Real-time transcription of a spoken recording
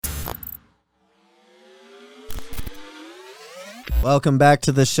Welcome back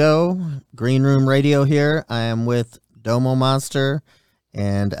to the show, Green Room Radio here. I am with Domo Monster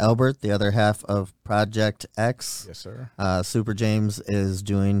and Albert, the other half of Project X. Yes, sir. Super James is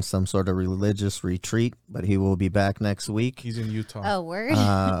doing some sort of religious retreat, but he will be back next week. He's in Utah. Oh, word.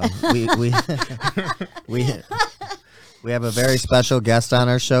 We have a very special guest on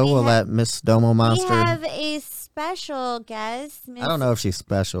our show. We'll let Miss Domo Monster. We have a special guest, Miss I don't know if she's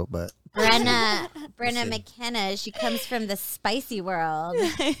special, but Brenna McKenna. She comes from the spicy world.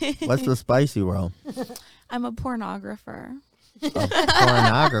 what's the spicy world? I'm a pornographer. A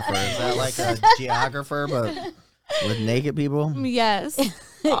pornographer. Is that like a geographer, but with naked people? Yes.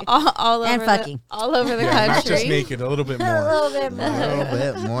 all And over fucking. all over the Yeah, not country. just naked, a little bit A more. little bit A more. little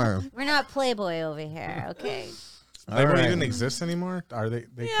bit more. We're not Playboy over here, okay? They don't All right. even exist anymore? Are they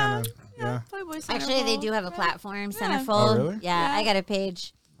Yeah, kind of, yeah. Playboy Actually, they Centerfold. do have a Yeah. platform, Yeah. Centerfold. Oh, really? Yeah, Yeah. I got a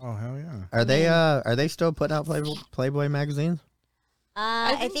page. Oh, hell yeah. Are they still putting out Playboy magazines?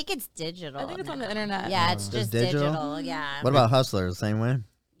 I think it's digital. I think it's on now. the internet. Yeah, it's Just just digital? digital. Yeah. What about Hustlers? Same way?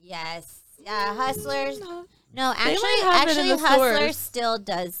 Yes. Hustlers. No. No, They might have it in the Hustlers stores. still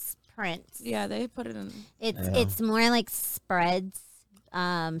does print. Yeah, they put it in. It's more like spreads.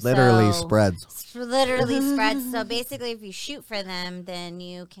 Literally so- spreads. Literally spreads. So basically, if you shoot for them, then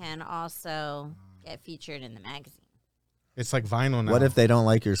you can also get featured in the magazine. It's like vinyl now. What if they don't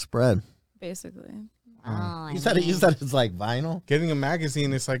like your spread? Basically. Oh, You said it's like vinyl? Getting a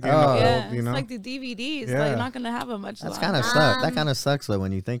magazine, it's like, Oh. Yeah, you know? it's like the DVDs. Yeah. Like, you're not gonna have them much That's longer. kind of sucks. That kind of sucks though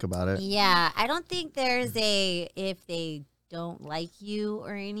when you think about it. Yeah, I don't think there's if they don't like you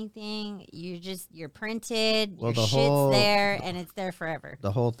or anything, you're printed, Well, your the shit's whole- there, and it's there forever.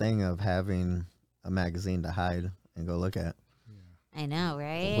 The whole thing of having a magazine to hide and go look at. I know,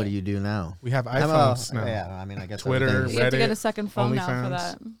 right? What do you do now? We have I'm iPhones now. Yeah, I mean, I guess Twitter, everything's- You have to get Reddit, a second phone now for OnlyFans.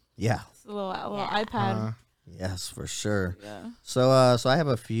 that. Yeah, It's a little Yeah. iPad. yes, for sure. Yeah. So I have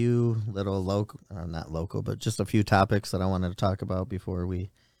a few little not local, but just a few topics that I wanted to talk about before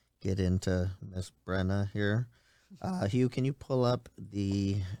we get into Miss Brenna here. Hugh, can you pull up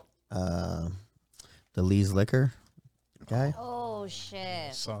the Lee's Liquor guy? Oh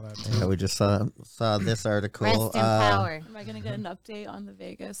shit! Saw that. Yeah, we just saw this article. Rest in power. Am I gonna get an update on the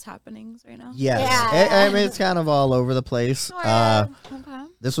Vegas happenings right now? Yes, Yeah. I mean it's kind of all over the place. Okay.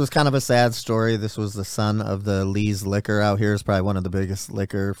 This was kind of a sad story. This was the son of the Lee's Liquor out here. It's probably one of the biggest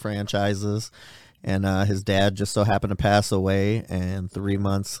liquor franchises. And his dad just so happened to pass away. And 3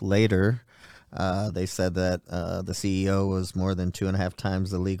 months later, they said that the CEO was more than 2.5 times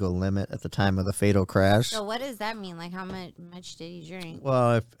the legal limit at the time of the fatal crash. So what does that mean? Like how much did he drink?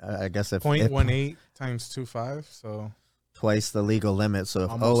 Well, I guess if 0.18 times 2.5, so twice the legal limit. So if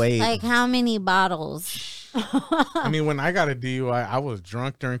Almost. 08, Like how many bottles? I mean, when I got a DUI, I was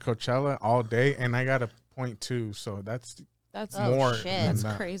drunk during Coachella all day, and I got a 0.2, so that's That's Oh, more shit. than that's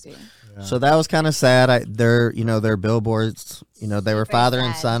that. crazy. Yeah. so that was kind of sad. Their billboards, they were Super father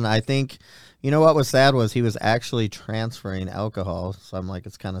and sad. son. I think, what was sad was he was actually transferring alcohol. So I'm like,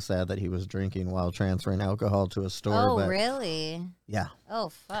 it's kind of sad that he was drinking while transferring alcohol to a store. Oh, but really? yeah, Oh,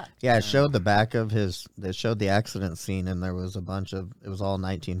 fuck. yeah. It showed the back of they showed the accident scene, and there was a bunch of, it was all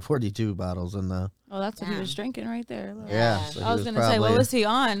 1942 bottles in the. Oh, that's what he was Damn. drinking right there. Look. Yeah, Yeah. so he I was gonna say, what probably- was he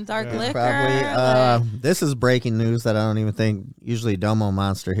on? Dark Yeah. liquor. Probably. Like- This is breaking news that I don't even think. Usually, Domo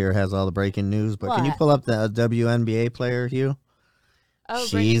Monster here has all the breaking news. But can you What? pull up the WNBA player, Hugh? oh,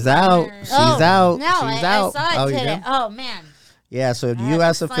 She's Brittany out. Griner. She's out. No, She's out. I saw it Oh, you today. did? Oh, man. Yeah. So, That's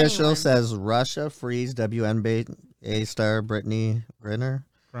U.S. a funny official one. says Russia frees WNBA star Brittany Griner.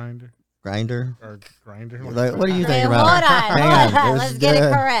 Grinder. or grinder. Like, what do you Hey, think hold about? on. Hang Hold on. on. Let's get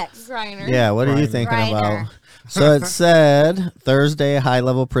it correct. Griner. Yeah. What are you Griner. thinking Griner. about? So it said Thursday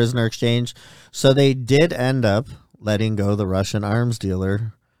high-level prisoner exchange. So they did end up letting go the Russian arms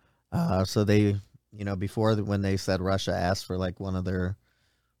dealer. So they, before when they said Russia asked for like one of their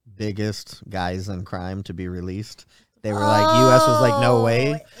biggest guys in crime to be released, they were like, U.S. was like, no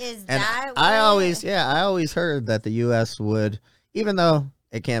way. Oh, Is And that I what- always heard that the U.S. would, even though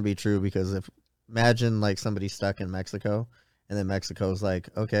it can't be true, because imagine like somebody stuck in Mexico, and then Mexico's like,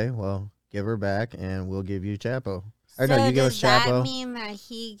 okay, well, give her back, and we'll give you Chapo. Or no, So you give us does that Chapo. mean that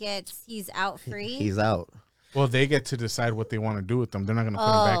he's out free? He's out. Well, they get to decide what they want to do with them. They're not going to put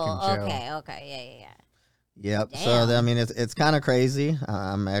them back in jail. Okay, yeah. Yep. Damn. So I mean, it's kind of crazy.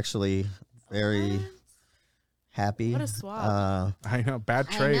 I'm actually very happy. What a swap. I know, bad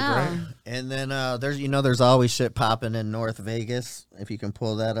I trade, know. right? And then there's always shit popping in North Vegas. If you can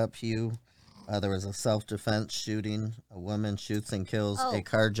pull that up, Hugh. There was a self-defense shooting. A woman shoots and kills Oh. a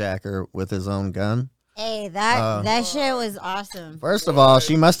carjacker with his own gun. Hey, that shit was awesome. First of all,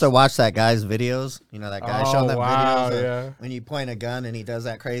 she must have watched that guy's videos. You know, that guy showing them wow, videos. yeah. When you point a gun and he does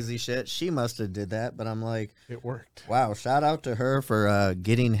that crazy shit. She must have did that. But I'm like, It worked. wow, shout out to her for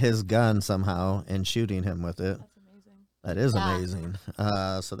getting his gun somehow and shooting him with it. That's amazing. That is Yeah.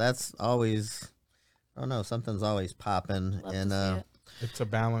 amazing. So that's always, I don't know, something's always popping. Love And to see it. It's a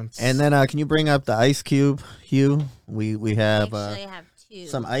balance. and then can you bring up the Ice Cube, Hugh? We have Actually, I have two.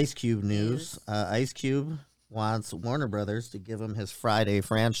 some Ice Cube news. Ice Cube wants Warner Brothers to give him his Friday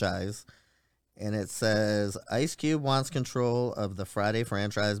franchise. And it says Ice Cube wants control of the Friday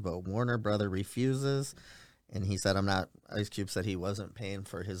franchise, but Warner Brother refuses. And he said, Ice Cube said he wasn't paying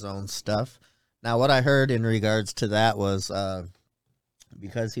for his own stuff. Now, what I heard in regards to that was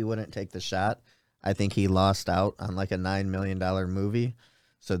because he wouldn't take the shot, I think he lost out on like a $9 million movie.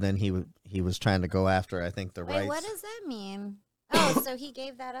 So then he was trying to go after, I think, the Wait, rights. what does that mean? Oh, so he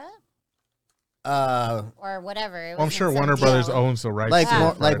gave that up? Or whatever. It I'm was sure in some Warner Brothers deal. owns the rights. like to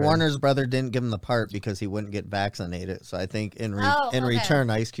like Friday. Warner's brother didn't give him the part because he wouldn't get vaccinated. So I think in Okay. return,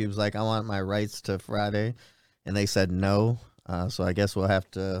 Ice Cube's like, I want my rights to Friday, and they said no. So I guess we'll have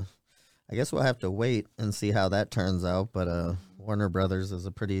to wait and see how that turns out. But Warner Brothers is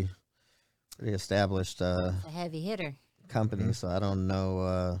a pretty established A heavy hitter. company, so I don't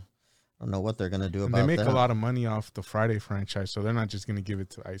know what they're gonna do And about they make that. a lot of money off the Friday franchise, so they're not just gonna give it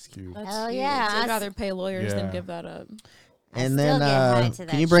to Ice Cube. That's Oh, huge. yeah, I'd I rather pay lawyers Yeah. than give that up. And I then still get high to can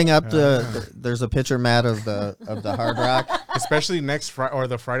that you bring shit. up there's a picture, Matt, of the Hard Rock. Especially next Friday or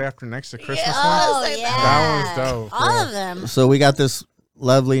the Friday after next, the Christmas one. Oh, Say yeah. that. That one's dope, All yeah. of them. So we got this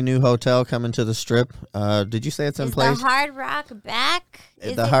lovely new hotel coming to the Strip. Did you say it's in Is place? the Hard Rock back?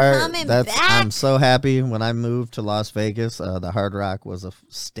 Is The it Hard. coming That's. back? I'm so happy. When I moved to Las Vegas, the Hard Rock was a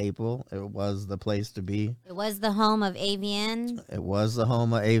staple. It was the place to be. It was the home of AVN. It was the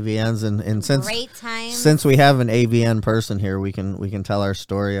home of AVNs, and Great time. since we have an AVN person here, we can tell our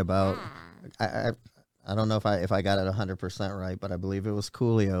story about. I don't know if I got it 100% right, but I believe it was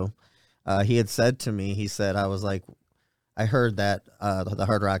Coolio. He had said to me, he said, I was like, I heard that the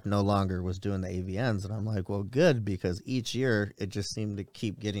Hard Rock no longer was doing the AVNs, and I'm like, well, good, because each year it just seemed to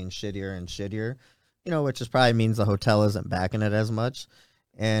keep getting shittier and shittier, which is probably means the hotel isn't backing it as much.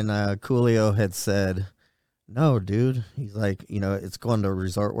 And Coolio had said, no, dude. He's like, it's going to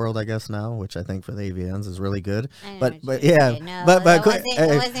Resort World, I guess now, which I think for the AVNs is really good. I know But what you yeah, say. No, but it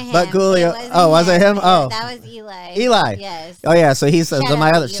wasn't him. but Coolio. It wasn't Oh, was it him? Oh, that was Eli. Eli. Yes. Oh yeah, so he said. Shout So my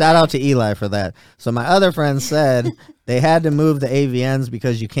out other to shout Eli. out to Eli for that. So my other friend said they had to move the AVNs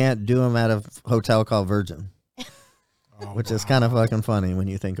because you can't do them at a hotel called Virgin, Oh, which is kind of fucking funny when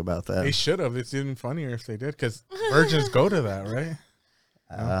you think about They that. should have. It's even funnier if they did, because virgins go to that, right?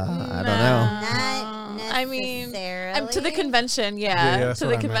 I don't know. Not I mean, necessarily. I'm to the convention, Yeah, that's to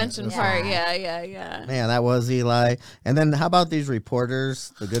what the I meant. convention Yeah. part, yeah. Man, that was Eli. And then how about these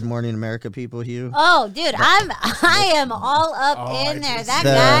reporters, the Good Morning America people, Hugh? Oh, dude, I am all up Oh, I in there. just That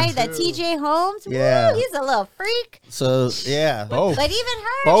said guy, that that too. TJ Holmes, Yeah. woo, he's a little freak. So yeah, Both. But even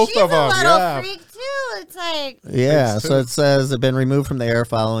her, Both she's of a them, little yeah. freak too. It's like, yeah. It's So too. it says they've been removed from the air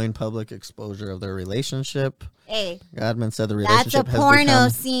following public exposure of their relationship. hey, Godman said the that's relationship a has porno become.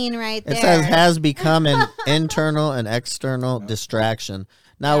 scene right It there. says has become an internal and external distraction.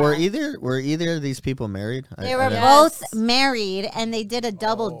 Now, were either of these people married? They were didn't- both Yes. married, and they did a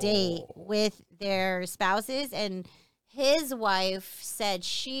double date with their spouses. And his wife said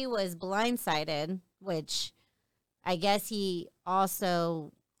she was blindsided, which I guess he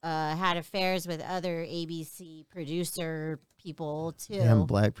also had affairs with other ABC producer people too. Damn,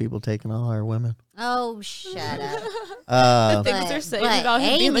 black people taking all our women. Oh, shut up! Uh, Things But- are saying but about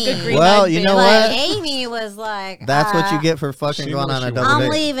him being like a Amy- green Well, eyed you know But what? Amy was like, that's what you get for fucking she going knew on what a she double I'm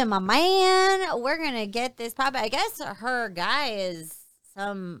date. leaving my man. We're gonna get this pop. I guess her guy is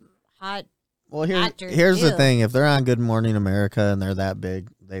some hot. Well, actors here's the do. thing: if they're on Good Morning America and they're that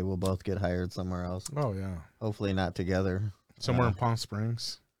big, they will both get hired somewhere else. Oh yeah, Hopefully, not together. somewhere in Palm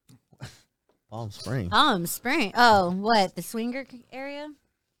Springs. Palm Springs. Palm Spring. Oh, what the swinger area?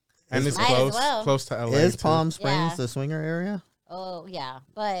 And it's Might as close, well. close to LA. Is too. Palm Springs Yeah. the swinger area? Oh yeah,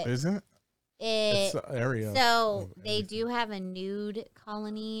 but Isn't it? It's it. the area. So they do have a nude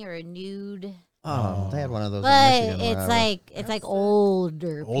colony or a nude, Oh, they had one of those. in but Michigan where I it's was. like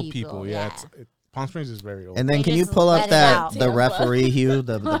older Old people, yeah. Palm Springs is very old. And then They can you just pull let up it that out. the referee Hugh,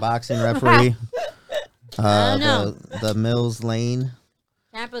 the boxing referee, I don't know. the Mills Lane.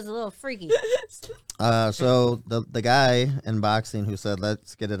 Tampa's a little freaky. So the guy in boxing who said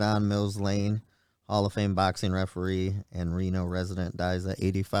let's get it on Mills Lane, Hall of Fame boxing referee and Reno resident, dies at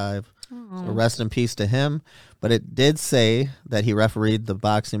 85. So rest in peace to him. But it did say that he refereed the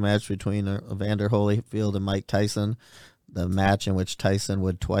boxing match between Evander Holyfield and Mike Tyson, the match in which Tyson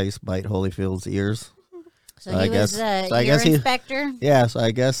would twice bite Holyfield's ears. So he was the ear inspector? Yeah, so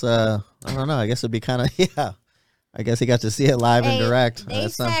I guess, I don't know, I guess it'd be kind of, yeah. I guess he got to see it live and direct. They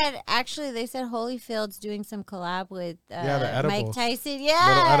said Holyfield's doing some collab with the Mike Tyson.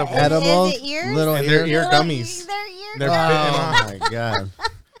 Yeah. Little edibles. Is it ears? Little and their ear gummies. Their ear They're gummies. fitting Oh, my God.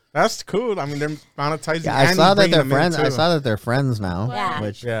 That's cool. I mean, they're monetizing. Yeah, I saw that they're friends. I saw that they're friends now. Yeah.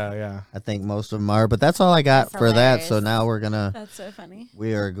 Which Yeah. I think most of them are. But that's all I got That's for that. So hilarious. now we're gonna That's so funny.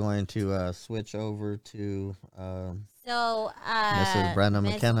 we are going to switch over to So, Mrs. Brenna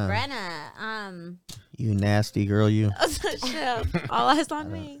Miss McKenna. Brenna, You nasty girl, you. Shit. All eyes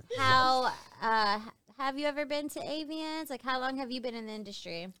on me. how have you ever been to Avians? Like, how long have you been in the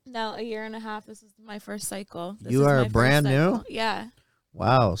industry? No, a year and a half. This is my first cycle. You are brand new? Yeah.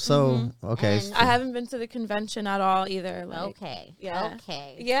 Wow. So okay. And- So, I haven't been to the convention at all either. Like, Okay. yeah.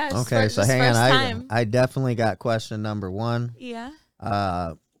 Okay. Yeah. it's okay. So just hang on. first I time. I definitely got question number one. Yeah.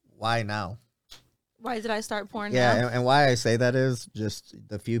 Why now? Why did I start porn Yeah, now? and why I say that is just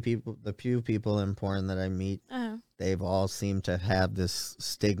the few people in porn that I meet, Uh-huh. they've all seemed to have this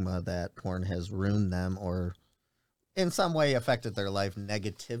stigma that porn has ruined them or in some way affected their life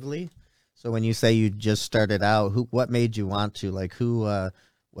negatively. So when you say you just started out, what made you want to? Like who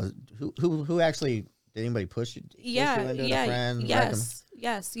actually did anybody push you? Yeah, into it? A yeah, friend, yes.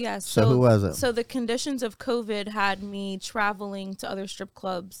 So who was it? So the conditions of COVID had me traveling to other strip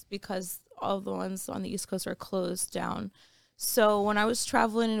clubs because all the ones on the East Coast are closed down. So when I was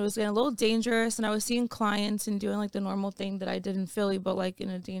traveling, it was getting a little dangerous, and I was seeing clients and doing like the normal thing that I did in Philly, but like in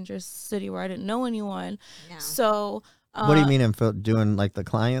a dangerous city where I didn't know anyone. Yeah. So What do you mean doing like the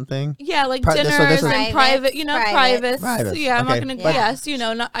client thing? yeah, like So dinners this is- and private, Privates. Privates, Yeah, I'm not okay. gonna. But- Yes,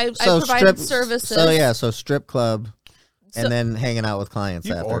 I provided services. So strip club, So- and then hanging out with clients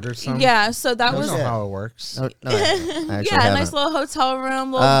You after. ordered some. Yeah, so that I was don't know how it works. No, I actually yeah, haven't. nice little hotel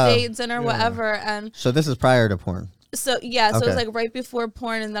room, little Oh, date, dinner, whatever. And So this is prior to porn. so yeah, so it was Okay. like right before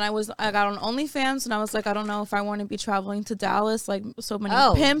porn, and then I got on OnlyFans, and I was like, I don't know if I want to be traveling to Dallas, like so many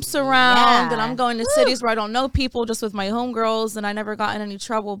Oh, pimps around, and yeah. I'm going to cities where I don't know people, just with my homegirls, and I never got in any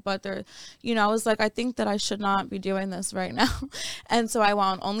trouble. But they're, I was like, I think that I should not be doing this right now, and so I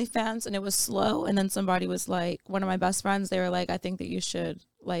went on OnlyFans, and it was slow, and then somebody was like, one of my best friends, they were like, I think that you should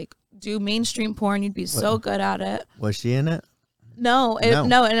like do mainstream porn, you'd be so good at it. Was she in it? No,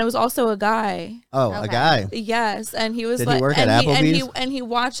 No. and it was also a guy. Oh, Okay. a guy. Yes, and he was Did he like, work and at he, and he Applebee's? and he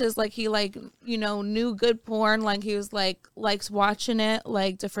watches like he like knew good porn, like he was like likes watching it,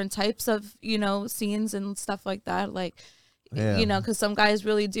 like different types of scenes and stuff like that, like Yeah. because some guys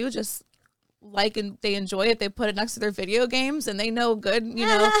really do just like and they enjoy it. They put it next to their video games and they know good,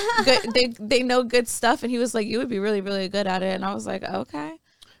 good they know good stuff. And he was like, you would be really really good at it, and I was like, okay.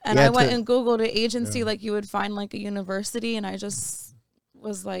 And Yeah, I went to- and Googled an agency like you would find like a university, and I just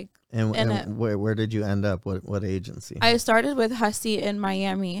was like, And, in and where did you end up? What agency? I started with Hussey in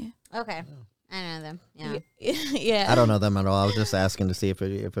Miami. Okay. I know them. Yeah. Yeah. I don't know them at all. I was just asking to see if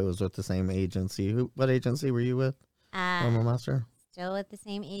it was with the same agency. What agency were you with? Normal Monster? Still with the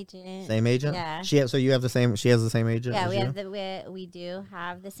same agent. Same agent? Yeah. So you have the same. She has the same agent. Yeah, as we you? have we do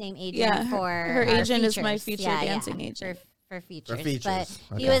have the same agent Yeah, for her our agent is my features. feature dancing agent. For features. features,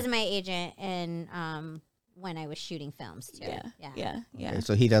 But he okay. was my agent in when I was shooting films too. Yeah. Okay,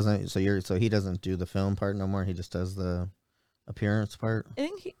 so he doesn't. So he doesn't do the film part no more. He just does the appearance part. I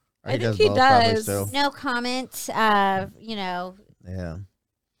think he, Or I think he both probably does. still? No comment. Yeah.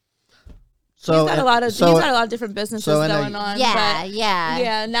 He's got a lot of different businesses so in a- going on. Yeah, but yeah.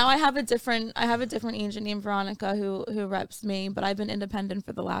 yeah. Now I have a different agent named Veronica who reps me, but I've been independent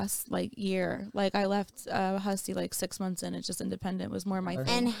for the last like year. Like I left Hussey like 6 months in. It's just independent was more my thing.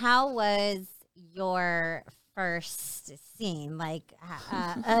 And how was your first scene? Like,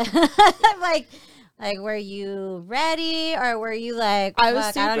 like, were you ready, or were you like, I was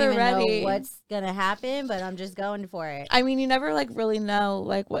 "Fuck, I don't super even ready. know what's gonna happen, but I'm just going for it." I mean, you never like really know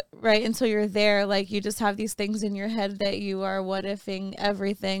like what right until you're there. Like you just have these things in your head that you are what ifing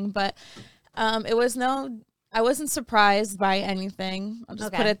everything. But it was I wasn't surprised by anything. I'll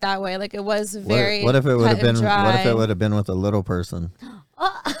just put it that way. Like it was very. What if it would have cut and been? What if dry. it would have been with a little person?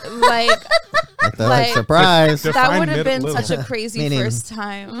 like Like they're like Like- surprise. Define that would have been little. such a crazy Meaning- first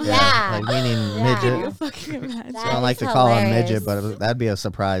time? Yeah. Like meaning Yeah. Can you midget. fucking imagine? That I don't like is to call him hilarious. midget, but that'd be a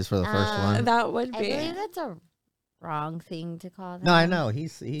surprise for the first one. That would I be. believe that's a wrong thing to call them. No, I know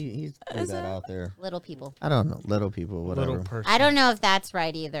he's threw Is that it? out there. Little people. I don't know, little people, whatever. Little person. I don't know if that's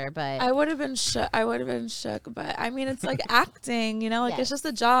right either, but I would have been shook. But I mean, it's like acting, you know, like Yes. it's just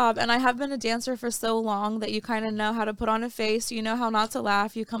a job. And I have been a dancer for so long that you kind of know how to put on a face. You know how not to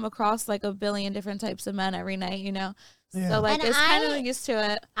laugh. You come across like a billion different types of men every night, you know. Yeah. So like And it's kind I- of used to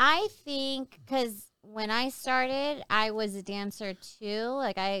it. I think because when I started, I was a dancer too.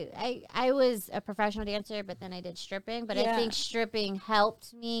 Like I was a professional dancer, but then I did stripping. But I Yeah. think stripping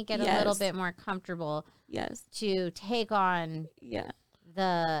helped me get a little Yes. bit more comfortable Yes. to take on Yeah.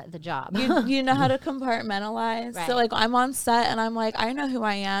 the job. You know how to compartmentalize. Right. So like I'm on set and I'm like, I know who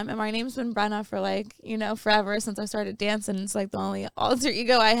I am, and my name's been Brenna for like, you know, forever since I started dancing. It's like the only alter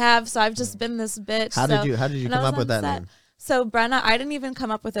ego I have. So I've just been this bitch. How So did you when I come was up with on that set- name? So Brenna, I didn't even come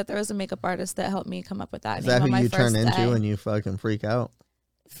up with it. There was a makeup artist that helped me come up with that Is name that on who my you turn first into day. when you fucking freak out?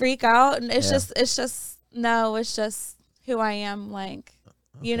 Freak out, and it's Yeah. just who I am, like,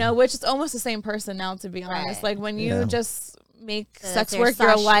 you know, which is almost the same person now, to be honest. Right. Like when you Yeah. just make So sex that's work your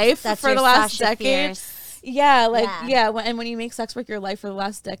Sasha- life that's for your the last Sasha decade. Fierce. Yeah, like Yeah. and when you make sex work your life for the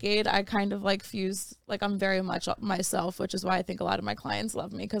last decade, I kind of like fuse, like I'm very much myself, which is why I think a lot of my clients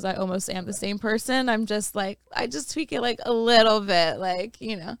love me, because I almost am the same person. I'm just like, I just tweak it like a little bit, like,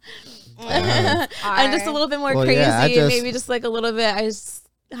 you know, And I'm just a our- little bit more Well, crazy, yeah, I just- maybe just like a little bit. I just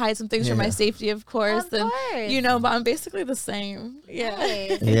hide some things for my Yeah. safety, of course, Of and course. you know, but I'm basically the same. Yeah.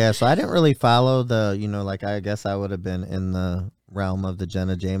 Nice. Yeah, so I didn't really follow the, you know, like I guess I would have been in the realm of the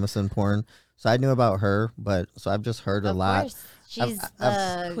Jenna Jameson porn. So I knew about her, but so I've just heard a Of lot. course. She's I've-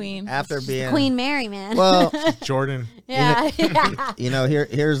 the Queen. After being Queen Mary, man. Well, Jordan. yeah. yeah. you know,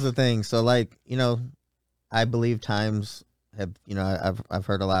 here's the thing. So like, you know, I believe times have, you know, I've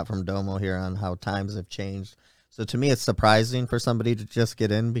heard a lot from Domo here on how times have changed. So to me, it's surprising for somebody to just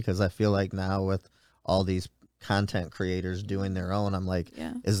get in, because I feel like now with all these content creators doing their own, I'm like,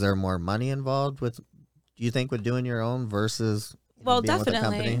 Yeah. is there more money involved with? Do you think with doing your own versus? You know, Well, being with a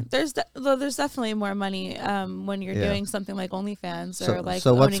definitely. company? There's definitely more money when you're Yeah. doing something like OnlyFans So, or like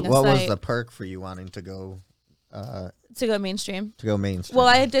so what owning a was site the perk for you wanting to go mainstream. mainstream? Well,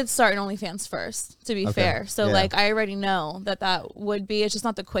 I did start in OnlyFans first, to be Okay. fair. So Yeah. like I already know that would be. It's just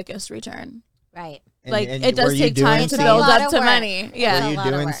not the quickest return. Right. And- Like and it were does you take doing time It's to a build lot up of to work. money. It's Yeah. a Were you lot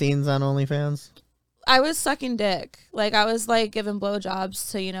of doing work. scenes on OnlyFans? I was sucking dick. Like I was like giving blowjobs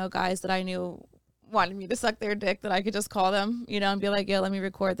to, you know, guys that I knew wanted me to suck their dick, that I could just call them, you know, and be like, yo, let me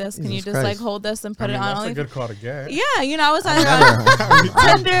record this. Can you Jesus just like Christ. hold this and put I mean, it on that's a OnlyFans? good call to get. Yeah, you know, I was either Never.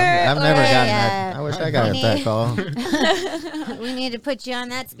 on Tinder. I've never or- gotten Yeah. that. I wish I got We that need- call. We need to put you on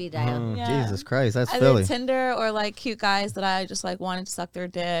that speed dial. Yeah. Jesus Christ, that's Either Philly. Tinder or like cute guys that I just like wanted to suck their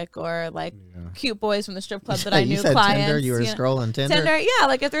dick, or like Yeah. cute boys from the strip club that I knew you said clients. Tinder. You were you know. scrolling Tinder. Tinder, yeah.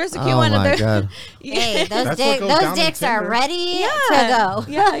 Like if there's a cute Oh one, if my there, god. Hey, That's what goes down those on dicks are Tinder. ready yeah, to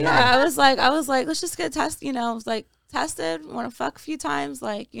go. yeah. I was like, let's just get tested. You know, I was like tested. Want to fuck a few times,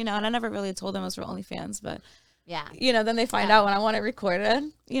 like, you know. And I never really told them it was for OnlyFans, but Yeah. you know, then they find Yeah. out when I want it recorded.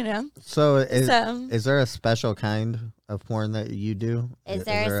 You know, So is, So- is there a special kind of porn that you do? Is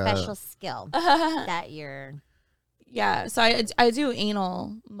there a special skill that you're? yeah. So I do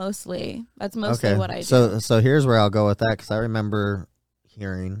anal mostly. That's mostly what I do. So here's where I'll go with that, because I remember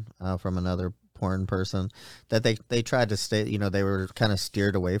hearing from another porn person that they tried to stay, you know, they were kind of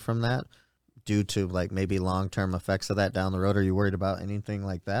steered away from that due to like maybe long-term effects of that down the road. Are you worried about anything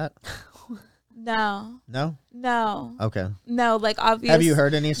like that? no, No? Okay. no. Like obviously, Have you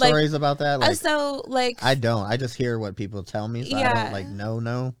heard any like, stories about that? Like so like I don't. I just hear what people tell me, so I Yeah. don't like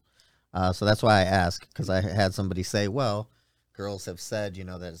no. So that's why I ask, because I had somebody say, well, girls have said, you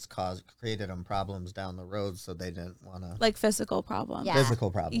know, that it's created them problems down the road, so they didn't want to like physical problems. Yeah. physical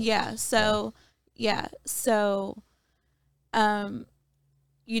problems. Yeah. So,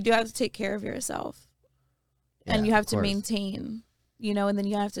 you do have to take care of yourself, and Yeah, you have of to course. maintain, you know, and then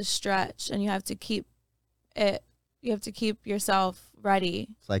you have to stretch, and you have to keep it. You have to keep yourself ready,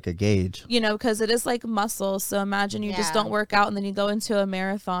 It's like a gauge. you know, because it is like muscle. So imagine you just Yeah. don't work out and then you go into a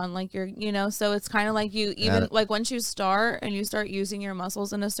marathon, like you're, you know, so it's kind of like you even it. like once you start and you start using your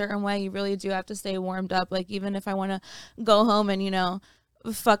muscles in a certain way, you really do have to stay warmed up. Like even if I want to go home and, you know,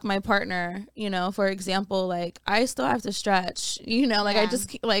 fuck my partner, you know, for example, like I still have to stretch, you know, like I Yeah.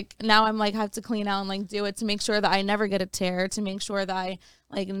 just like now I'm like have to clean out and like do it to make sure that I never get a tear, to make sure that I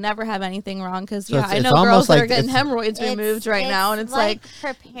like never have anything wrong, because So yeah, it's- I it's know girls almost that are like getting it's- hemorrhoids removed right now, and it's like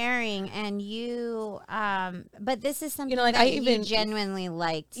preparing, and you but this is something You know, like, that I you even- genuinely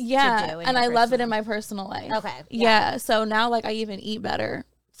liked to yeah, do in and your I love it personal in my personal life. life. Okay. Yeah. So now like I even eat better.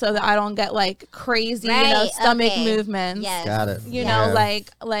 so that I don't get like crazy, Right, stomach okay. movements. Yes. Got it. You Yeah. know, like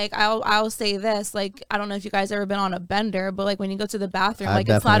I'll say this, like I don't know if you guys ever been on a bender, but like when you go to the bathroom, I've like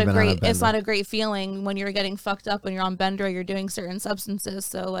it's not a definitely been on a great it's bender. not a great feeling when you're getting fucked up when you're on bender or you're doing certain substances.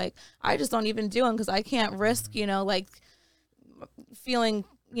 So like I just don't even do them because I can't risk, like feeling,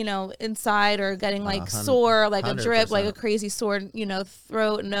 inside or getting like 100 sore, like a drip, like a 100%. crazy sore,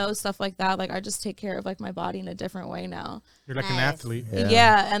 throat, nose, stuff like that. Like I just take care of like my body in a different way now. You're like an Nice. athlete.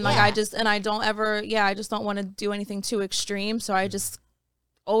 Yeah, and like Yeah. I don't ever, I just don't want to do anything too extreme. So I just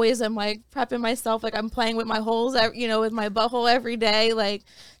always am like prepping myself, like I'm playing with my holes, with my butthole every day, like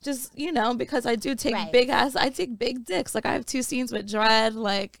just because I do take Right. I take big dicks. Like I have 2 scenes with Dread,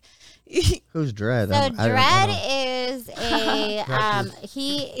 like. Who's Dread? So I don't Dread know. is a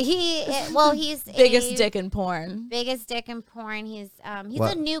he's Biggest a dick in porn. biggest dick in porn. He's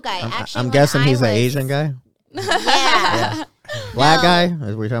What? a new guy. Actually, I'm when guessing I he's an was- Asian guy. Yeah. Black No.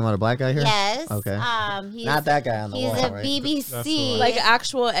 guy? Are we talking about a black guy here? Yes. Okay. He's Not that guy on the he's wall, a right? BBC. That's the one. Like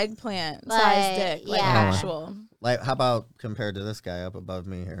actual eggplant But, size dick. Like yeah. actual. Like, how about compared to this guy up above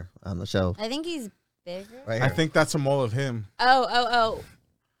me here on the show? I think he's bigger. Right I here. think that's a mole of him. Oh.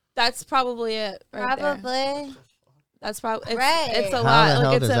 That's probably it. Right there. Probably. That's probably Right. it's a How lot. the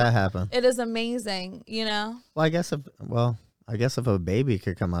hell Like does it's that happen? it is amazing, Well, I guess if a baby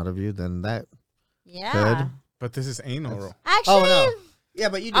could come out of you, then that Yeah. could. But this is anal. Actually, Oh no. Yeah,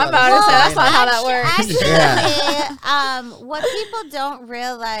 but you do I'm about to say that's not how that works. Actually, what people don't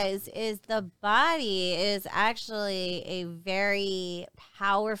realize is the body is actually a very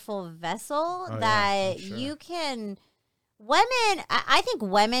powerful vessel Oh, yeah, that for sure. you can. Women, I think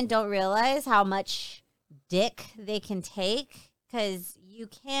women don't realize how much dick they can take because you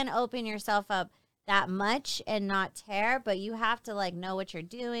can open yourself up that much and not tear, but you have to like know what you're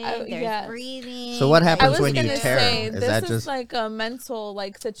doing. Oh, There's yes. breathing. So what like- happens I was when you gonna tear? say Is this that is just like a mental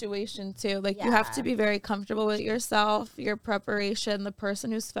like situation too. Like you have to Yeah. be very comfortable with yourself, your preparation, the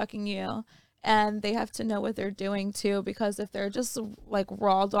person who's fucking you, and they have to know what they're doing too. Because if they're just like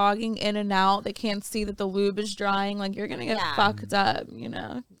raw dogging in and out, they can't see that the lube is drying. Like you're gonna get Yeah. fucked up,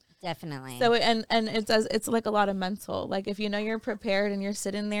 Definitely. So and it's like a lot of mental. Like if you know you're prepared and you're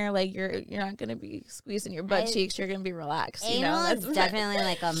sitting there, like you're not gonna be squeezing your butt cheeks. You're gonna be relaxed. anal is That's definitely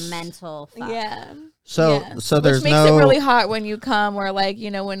like a mental fuck. yeah. so? Yeah. So there's Which makes no. it really hot when you come, or like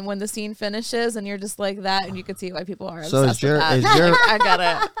when the scene finishes and you're just like that, and you can see why people are So obsessed is your with that. is your I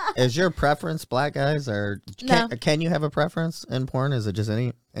gotta. is your preference black guys or can you have a preference in porn? Is it just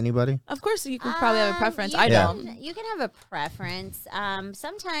anybody? Of course, you can probably have a preference. You I Yeah. don't. You can have a preference.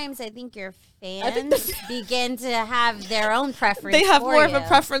 Sometimes I think your I think fans begin to have their own preference. They have for more of a you.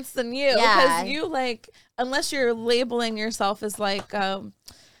 preference than you Yeah. because you like, unless you're labeling yourself as like,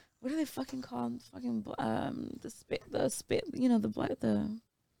 what do they fucking call them? Fucking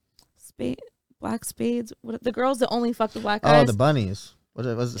black spades. What the girls that only fuck the black guys? Oh, the bunnies. What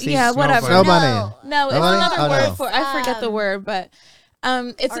was it? Yeah, whatever. Snow bunny. bunny. No, it's Nobody? another Oh, word no. for. I forget the word, but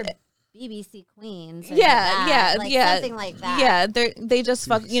it's Or BBC queens. or yeah, that, like yeah, something like that. Yeah, they just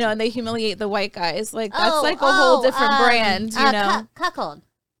fuck, and they humiliate the white guys. Like that's like a whole different brand, Cuckold.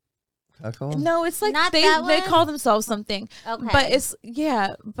 Cuckold? No, it's like Not they that they one? call themselves something, Okay. but it's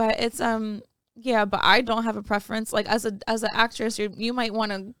but I don't have a preference. Like as an actress, you might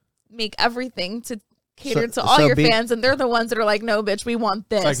want to make everything to cater to all your fans, and they're the ones that are like, no, bitch, we want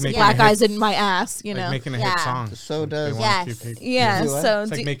this. like making Black a hit- eyes in my ass, Like making a hit Yeah. song. So They does- want Yes. to keep- yeah. Do what? So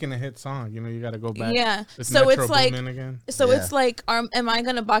It's like making a hit song. You got to go back. yeah. Is So Metro it's like. Boomin again? So Yeah. it's like, am I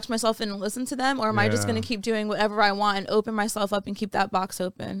going to box myself in and listen to them, or am I just Yeah. going to keep doing whatever I want and open myself up and keep that box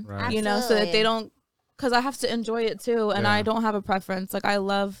open? Right. So that Absolutely. they don't, because I have to enjoy it too, and Yeah. I don't have a preference. Like I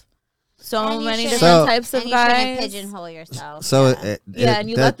love so And you many shouldn't- different So- types of And you shouldn't guys. pigeonhole yourself. So Yeah, and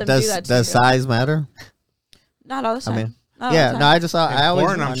you let them do does, that to does you. size matter? Not all the time. mean, Not all the Yeah, time. no, I just thought In I always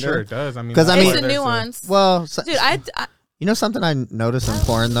porn, I'm wonder. sure it does. I mean, 'Cause I that's mean- why It's a there's nuance. Well, Dude, I you know something I notice in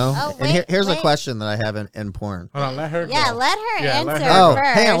porn though, Oh, and here's a wait. question that I have in porn. Hold on, let her go. Yeah, let her Yeah, answer let her go. first.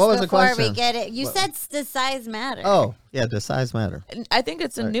 Hang on, what was the before we question? get it? You said the size matter. Oh, yeah, does size matter? I think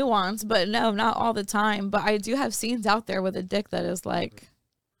it's a nuance, but no, not all the time. But I do have scenes out there with a dick that is like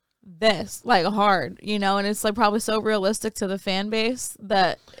this, like hard, and it's like probably so realistic to the fan base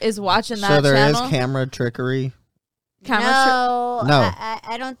that is watching that So there is channel. camera trickery. No, No.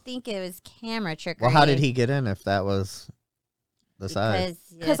 I don't think it was camera trickery. Well, how did he get in if that was the size?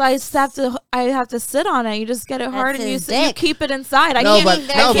 Because I have to sit on it. You just get it hard, and his you dick. keep it inside. I No, can't, but-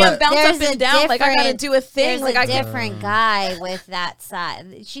 mean, I no, can't but- bounce up there's and a down. Like I gotta different- do a thing. There's Like a I different guy with that size.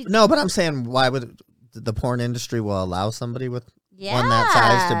 She, No, but I'm saying why would the porn industry will allow somebody with one that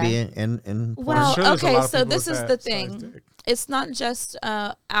size to be in porn? Well, sure there's a okay, lot of so people this with is that the size thing. dick. It's not just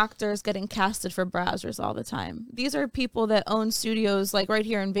actors getting casted for browsers all the time. These are people that own studios, like right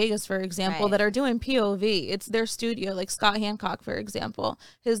here in Vegas, for example, Right. that are doing POV. It's their studio, like Scott Hancock, for example.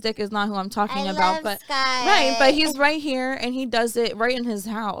 His dick is not who I'm talking I about, love but Scott. right, but he's right here and he does it right in his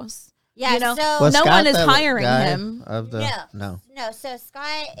house. Yeah, you know, so Was no Scott one is the hiring guy him. Of the, No. So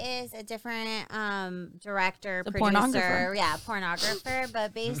Scott is a different director, The producer, pornographer. yeah, pornographer.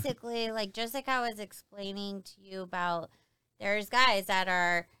 But basically, like just like I was explaining to you about, there's guys that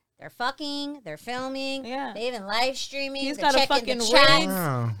they're fucking, they're filming, Yeah. they even live streaming, He's they're got a checking the fucking chats. rig.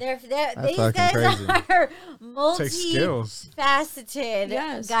 Wow. That's These fucking guys crazy. are Takes skills. multifaceted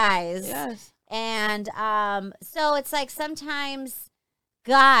Yes. guys. Yes. And so it's like sometimes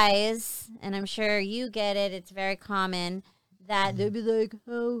guys, and I'm sure you get it, it's very common that they'll be like,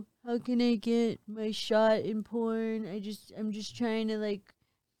 "Oh, how can I get my shot in porn? I'm just trying to like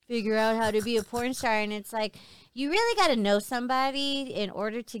figure out how to be a porn star." And it's like, you really got to know somebody in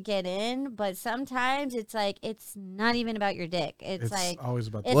order to get in, but sometimes it's like it's not even about your dick. It's like always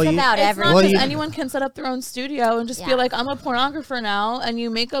about it's Well, you- about It's everything. not Well, just you- anyone can set up their own studio and just be Yeah. like, I'm a pornographer now, and you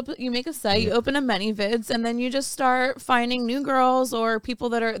make a site, you open a ManyVids, and then you just start finding new girls or people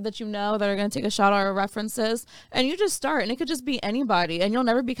that you know that are going to take a shot or references, and you just start, and it could just be anybody, and you'll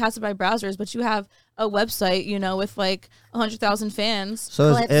never be casted by browsers, but you have a website, you know, with like 100,000 fans.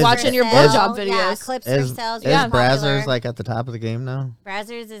 So Clips is, for Watching your sale. blowjob Yeah, videos. clips is, for sales. is Yeah, Brazzers like at the top of the game now?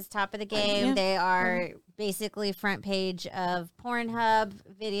 Brazzers is top of the game. Yeah. They are basically front page of Pornhub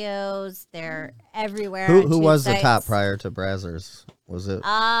videos. They're everywhere. on Who tube was the sites. top prior to Brazzers? Was it?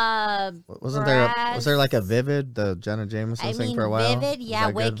 Wasn't Was there like a Vivid, the Jenna Jameson I thing mean, for a while? Vivid, Was yeah,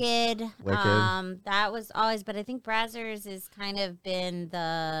 that good? Wicked. Wicked. That was always, but I think Brazzers has kind of been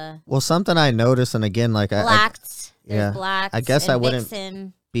the Well, something I noticed, and again, like I Blacked. yeah. There's Blacked. I guess and I wouldn't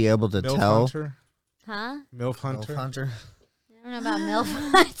Vixen. be able to MILF tell. Hunter. Huh? MILF Hunter. Hunter. I don't know about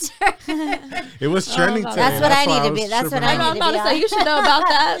MILF Hunter. It was trending about today. That's what I why need to was be. That's what tripping I I'm out. need about to say, you should know about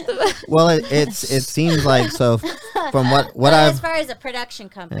that. Well, it seems like so. From what But as I've far as a production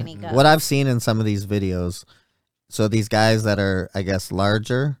company goes, what I've seen in some of these videos, so these guys that are, I guess,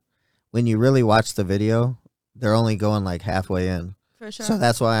 larger, when you really watch the video, they're only going like halfway in. For sure. So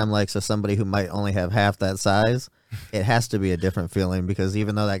that's why I'm like, so somebody who might only have half that size, it has to be a different feeling, because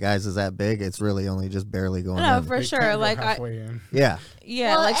even though that guy's is that big, it's really only just barely going No, in. for They sure. can't go Like, halfway in. Yeah.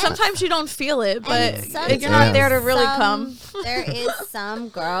 yeah, Well, like and- sometimes you don't feel it, but And you're not there to really sometimes come. There is some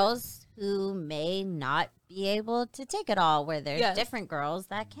girls who may not be able to take it all, where there's Yes. different girls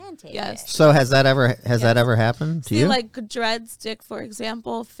that can take Yes. it. So has that ever happened to See, you? like Dred's dick, for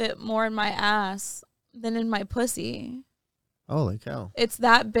example, fit more in my ass than in my pussy. Holy cow. It's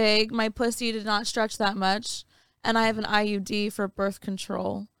that big. My pussy did not stretch that much. And I have an IUD for birth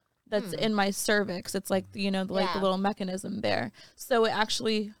control that's in my cervix. It's like, you know, like the Yeah. little mechanism there. So it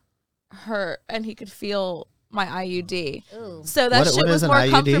actually hurt, and he could feel my IUD. Ooh. So that What shit is was an more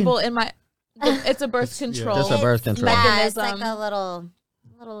IUD? comfortable in my. It's a birth control. Just a birth control. Yeah, it's mechanism. like a little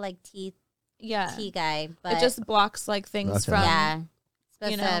like teeth Yeah. tea guy, but It just blocks like things Okay. from yeah, you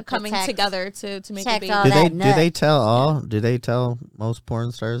supposed know to coming protect- together to make a protect baby. all Do that they do nut. they tell all? Do they tell most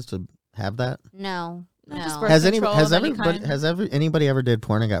porn stars to have that? No, Not no. just birth Has control of any kind. anybody ever did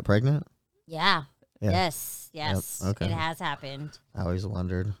porn and got pregnant? Yeah. Yeah. Yes. okay. It has happened. I always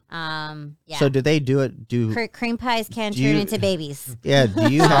wondered. Yeah. So do they do it? Cream pies can do turn you- into babies. Yeah. Do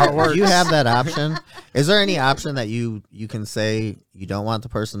you How it have works. that option? Is there any option that you can say you don't want the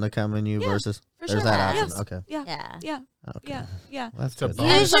person to come in you Yeah, versus for there's sure. that option? Yes. Okay. Yeah. Yeah. Yeah. Okay. Yeah. Yeah. Well, that's It's a good.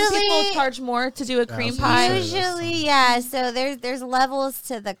 bonus. And some people Usually- charge more to do a cream Yeah, pie. that's Usually, yeah. So there's levels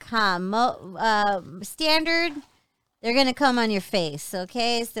to the cum. Standard, they're gonna come on your face.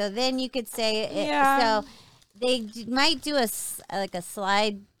 Okay, so then you could say it. Yeah. So they might do like a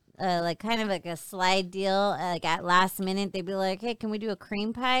slide. Like kind of like a slide deal, like at last minute, they'd be like, "Hey, can we do a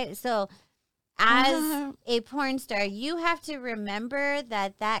cream pie?" So, as a porn star, you have to remember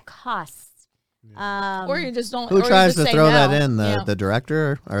that costs. Or you just don't. Who or you tries just to say throw no. that in? Yeah. The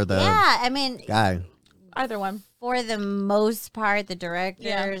director or the Yeah, I mean, guy? Either one. for the most part, the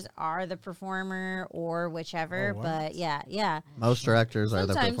directors are the performer or whichever. Oh, wow. But yeah. Most directors are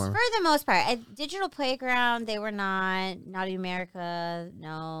the Sometimes performer. For the most part, at Digital Playground, they were not. Naughty America,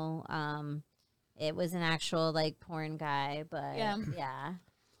 no. It was an actual like porn guy, but yeah.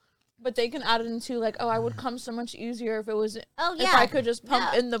 But they can add it into like, oh, I would come so much easier if it was. Oh If yeah, I could just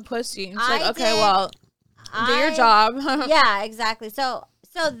pump No. in the pussy. And it's I like, okay, did- well, do your I- job. Yeah, exactly. So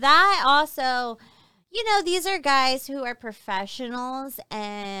that also, you know, these are guys who are professionals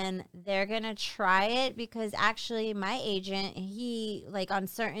and they're going to try it because actually my agent, he, like on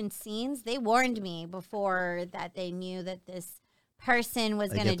certain scenes, they warned me before that they knew that this person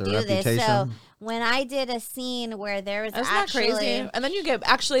was going to do this. So when I did a scene where there was crazy, and then you get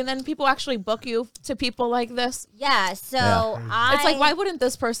and then people actually book you to people like this. Yeah. So it's like, why wouldn't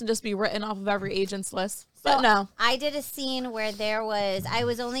this person just be written off of every agent's list? But so no, I did a scene where I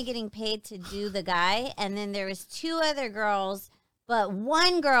was only getting paid to do the guy, and then there was 2 other girls, but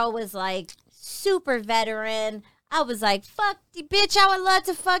one girl was like super veteran. I was like, fuck the bitch, I would love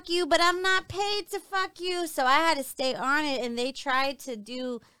to fuck you, but I'm not paid to fuck you. So I had to stay on it, and they tried to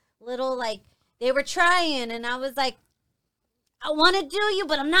do little, like, they were trying, and I was like, I want to do you,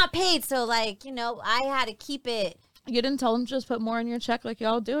 but I'm not paid. So, like, you know, I had to keep it. You didn't tell them to just put more in your check like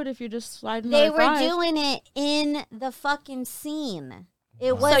y'all do it if you just slide in. They were doing it in the fucking scene.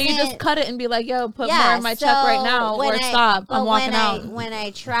 It so you just cut it and be like, yo, put more in my check right now or stop. I'm walking out. When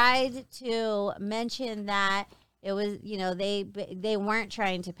I tried to mention that, it was, you know, they weren't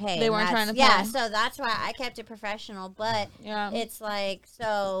trying to pay. They weren't trying to pay. Yeah, so that's why I kept it professional. But yeah, it's like,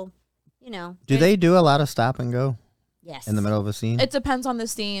 so, you know. Do they do a lot of stop and go? Yes. In the middle of a scene? It depends on the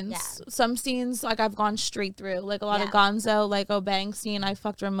scenes. Yeah. Some scenes, like, I've gone straight through. Like, a lot of Gonzo, like, Obang scene, I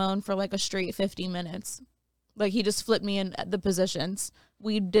fucked Ramon for, like, a straight 50 minutes. Like, he just flipped me in the positions.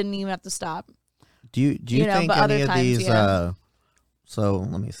 We didn't even have to stop. Do you think any of these... So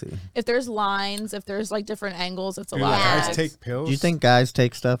let me see. If there's lines, if there's like different angles, it's a lot. Guys take pills. Do you think guys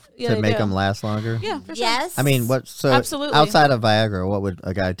take stuff to make them last longer? Yeah, for sure. Yes. I mean, absolutely. Outside of Viagra, what would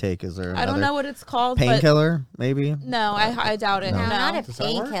a guy take? Is there? I don't know what it's called. Painkiller, maybe. No, I doubt it. No, No, not a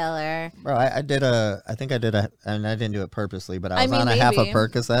painkiller. Bro, I think I did and I didn't do it purposely, but I was on a half a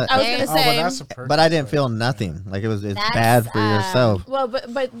Percocet. I was gonna say, but I didn't feel nothing. Like it's bad for yourself. Well,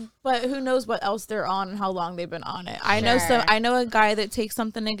 but who knows what else they're on and how long they've been on it. I know a guy that takes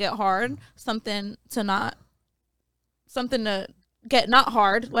something to get hard, something to get not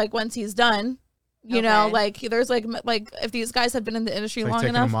hard, like once he's done. You know, like there's like if these guys have been in the industry long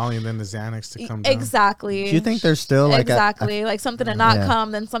taking enough, Molly and then the Xanax to come down. Exactly. Do you think there's still like like something to not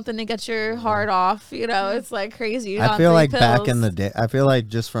come, then something to get your heart off? You know, it's like crazy. I feel like back in the day, I feel like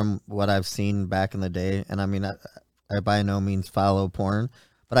just from what I've seen back in the day, and I mean, I by no means follow porn,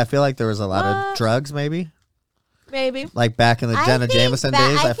 but I feel like there was a lot of drugs, maybe. Like back in the Jenna Jameson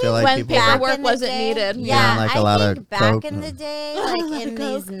days, I feel like when paperwork wasn't needed. Yeah, like a lot of back in the day, like in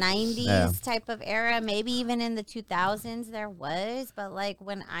these 90s type of era, maybe even in the 2000s there was, but like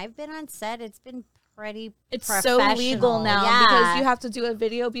when I've been on set, it's been pretty so legal now because you have to do a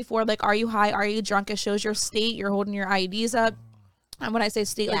video before, like, are you high, are you drunk? It shows your state, you're holding your IDs up. And when I say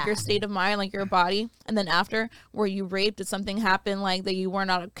state, like your state of mind, like your body, and then after, were you raped? Did something happen like that you were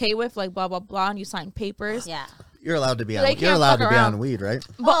not okay with, like blah blah blah, and you signed papers? Yeah. You're allowed to be on. You're allowed to be on weed, right?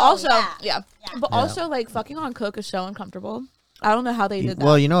 But also, like fucking on coke is so uncomfortable. I don't know how they did that.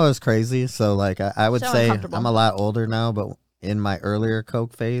 Well, you know, it was crazy. So, like, I would say I'm a lot older now, but in my earlier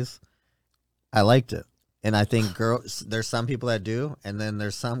coke phase, I liked it, and I think there's some people that do, and then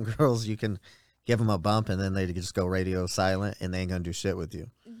there's some girls you can give them a bump, and then they just go radio silent, and they ain't gonna do shit with you.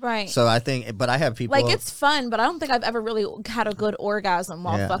 Right. So I think, but I have people like it's fun, but I don't think I've ever really had a good orgasm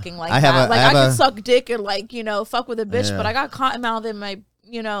while fucking like that. I can suck dick and like, you know, fuck with a bitch, but I got cotton mouth in my,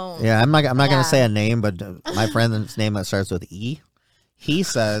 you know. Yeah, I'm not gonna say a name, but my friend's name that starts with E. He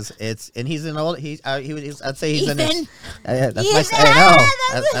says and he's an old. I'd say he's Ethan. in his.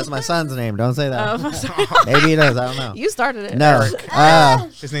 That's my son's name. Don't say that. Maybe he does. I don't know. You started it. No,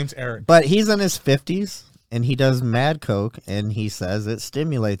 his name's Eric. But he's in his 50s. And he does mad coke, and he says it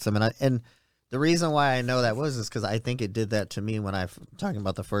stimulates him. And the reason why I know that is because I think it did that to me when talking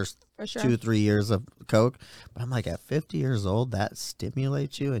about the first 2-3 years of coke. But I'm like, at 50 years old, that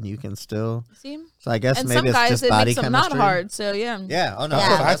stimulates you, and you can still. See? So I guess maybe it's just body chemistry. And some guys, it makes them not hard. So yeah. Yeah. Oh no.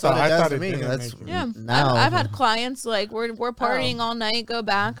 That's what it does to me. Now I've had clients like we're partying all night, go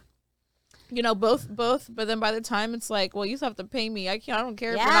back. You know, both, but then by the time it's like, well, you have to pay me. I don't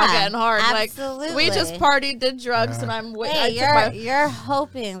care if you're not getting hard. Absolutely. Like, we just partied, did drugs, and I'm waiting. Hey, you're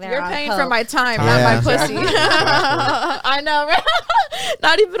hoping you're paying for my time, not my pussy. I know, right?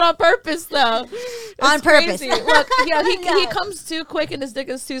 Not even on purpose, though. On purpose. Look, he comes too quick, and his dick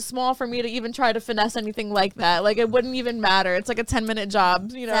is too small for me to even try to finesse anything like that. Like, it wouldn't even matter. It's like a 10-minute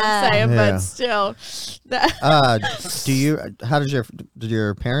job. You know what I'm saying? But still. Did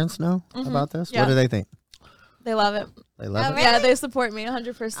your parents know about this? Yeah. What do they think? They love it. They love it? Really? Yeah, they support me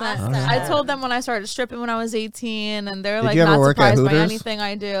 100%. Awesome. I told them when I started stripping when I was 18, and they're Did like you ever not work at surprised by Hooters? anything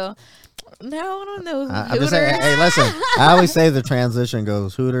I do. No, I don't know. I'm Hooters. just saying, hey, listen. I always say the transition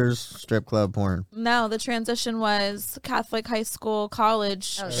goes Hooters, strip club, porn. No, the transition was Catholic high school,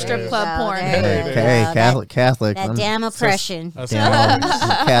 college, Oh, there strip you club go, porn. there you go. Okay, That- Catholic. That them damn oppression. damn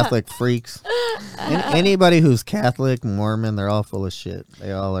Catholic freaks. Anybody who's Catholic, Mormon, they're all full of shit.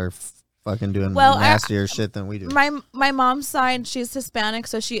 They all are fucking doing Well, nastier shit than we do. My mom's side, she's Hispanic,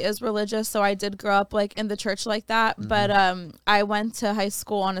 so she is religious. So I did grow up like in the church like that. Mm-hmm. But I went to high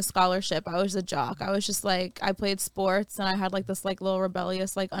school on a scholarship. I was a jock. I was just like, I played sports and I had like this like little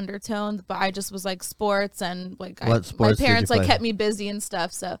rebellious like undertone. But I just was like sports and like What sports did my you parents like play? kept me busy and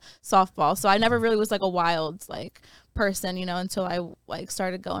stuff. So softball. So I never really was like a wild like person, you know, until I like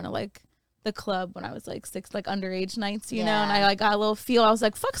started going to like the club when I was like 6, like underage nights, you know, and I like got a little feel. I was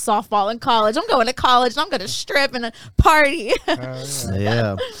like, fuck softball in college. I'm going to college and I'm going to strip and party.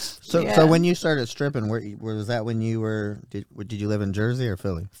 Yeah. So Yeah. when you started stripping, where was that when you were? Did you live in Jersey or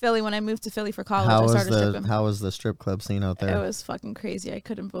Philly? Philly, when I moved to Philly for college, I started stripping. How was the strip club scene out It there? was fucking crazy. I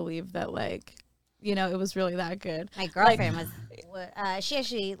couldn't believe that, like, you know, it was really that good. My girlfriend she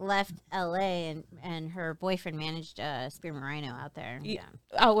actually left LA and her boyfriend managed Spearmint Rhino out there. Yeah.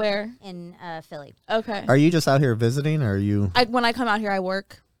 Out where? In Philly. Okay. Are you just out here visiting, or are you When I come out here, I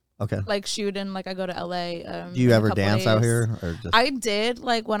work, okay? like, shooting. Like, I go to LA. Do you in a ever couple dance out days. here, or just I did,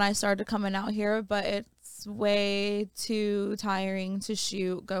 like, when I started coming out here, but it's way too tiring to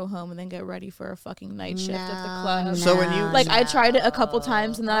shoot, go home, and then get ready for a fucking night shift at the club. So when you- Like, I tried it a couple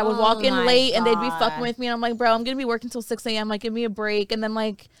times, and then I would walk in my late, and they'd be God. fucking with me, and I'm like, bro, I'm gonna be working till 6 a.m. Like, give me a break. And then,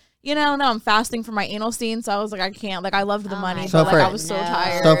 like, you know, no, I'm fasting for my anal scene, so I was like, I can't. Like, I loved the Oh money, my So but, like, for- I was so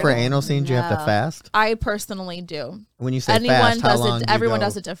tired. So for anal scenes, you have to No. fast. I personally do. When you say Anyone fast, how does long it. do you Everyone go?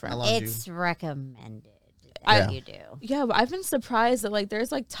 does it different. How long do you- It's recommended I- that you do. Yeah, but I've been surprised that, like,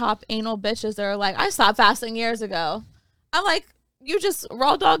 there's, like, top anal bitches that are like, I stopped fasting years ago. I'm like, you just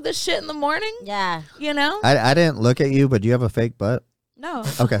raw dog this shit in the morning? Yeah. You know? I didn't look at you, but do you have a fake butt? No.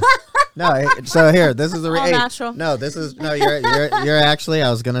 Okay. No, so here, this is the All natural. No, this is no. You're actually. I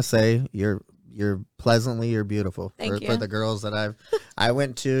was gonna say you're pleasantly. You're beautiful. Thank For you. the girls that I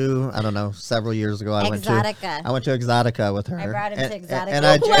went to. I don't know. Several years ago, I went to Exotica with her. I brought him to Exotica and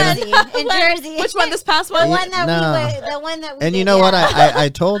I- in Jersey. Which one? This past The one? one that No. the one that we And you did, know what? yeah. I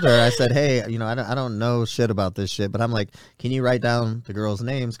told her, I said, hey, you know, I don't know shit about this shit, but I'm like, can you write down the girls'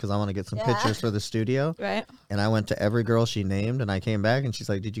 names? Because I want to get some Yeah. pictures for the studio. Right. And I went to every girl she named, and I came back, and she's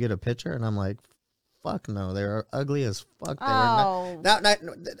like, did you get a picture? And I'm like, fuck no. They were ugly as fuck. They Oh. were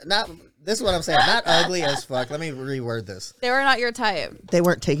not, this is what I'm saying. Not ugly as fuck. Let me reword this. They were not your type. They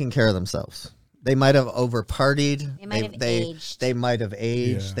weren't taking care of themselves. They might have over partied. They might have aged. They might have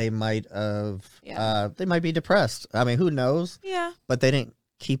aged. Yeah. They might have, Yeah. they might be depressed. I mean, who knows? Yeah. But they didn't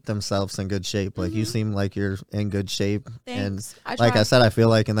keep themselves in good shape. Like you seem like you're in good shape. Thanks. And I like I try. said, I feel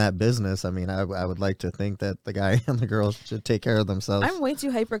like in that business, I mean, I would like to think that the guy and the girl should take care of themselves. I'm way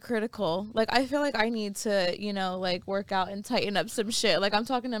too hypercritical. Like, I feel like I need to, you know, like, work out and tighten up some shit. Like, I'm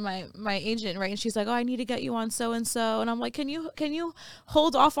talking to my agent, right? And she's like, oh, I need to get you on so and so. And I'm like, can you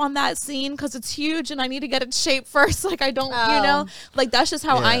hold off on that scene because it's huge and I need to get it shaped first. Like, I don't, you know, like, that's just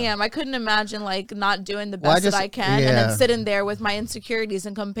how I Yeah. am. I couldn't imagine like not doing the Well, best that I can and yeah. then sitting there with my insecurities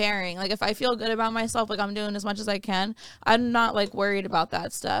and comparing. Like, if I feel good about myself, like I'm doing as much as I can, I'm not like worried about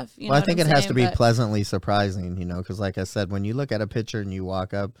that stuff. You know Well, I what think I'm it has saying? to be But- pleasantly surprising, you know, because like I said, when you look at a picture and you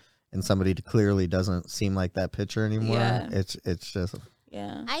walk up and somebody clearly doesn't seem like that picture anymore, Yeah. it's just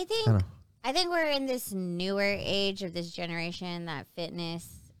yeah. I think we're in this newer age of this generation that fitness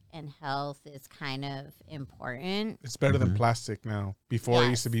and health is kind of important. It's better Mm-hmm. than plastic now. Before it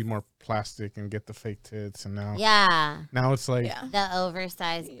used to Yes. be more plastic and get the fake tits, and now Yeah. now it's like Yeah. The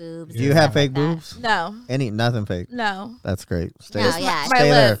oversized boobs. Do you and have stuff like fake that. boobs? No. Nothing fake. No. That's great. Stay, No, yeah. My stay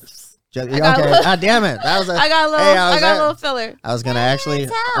there. lips. Okay. got a little- God damn it. That was a, I got a little. Hey, I got at- a little filler. I was gonna Yeah, actually.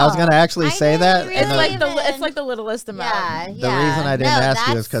 tell. I was gonna actually I say didn't that. really and It's like the even- it's like the littlest amount. Yeah. the reason I didn't No, ask you is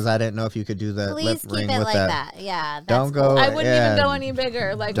that's- because I didn't know if you could do the Please lip keep ring it with like that. Yeah. That's Don't go. cool. I wouldn't Yeah. even go any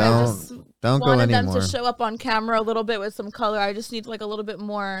bigger. Like I Don't just don't go wanted them anymore. to show up on camera a little bit with some color. I just need like a little bit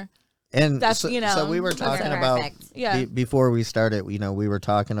more. And That's, so, you know, so we were that's talking Okay. about Perfect. Yeah. before we started. You know, we were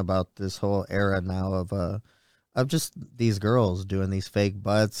talking about this whole era now of just these girls doing these fake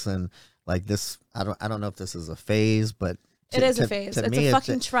butts and like this. I don't know if this is a phase, but It is a phase. It's a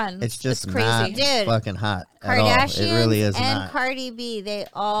fucking trend. It's just crazy. not Dude, fucking hot at all. Kardashians It really is and not. Cardi B, they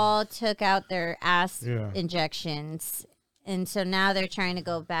all took out their ass Yeah. injections. And so now they're trying to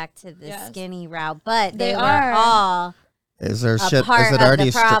go back to the Yes. skinny route. But They they were are. all Is there a shit? part Is it of already?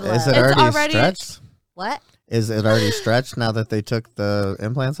 the problem. Is it It's already already- stretched? what? Is it already stretched now that they took the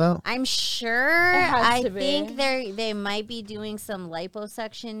implants out? I'm sure. has I to be. think they might be doing some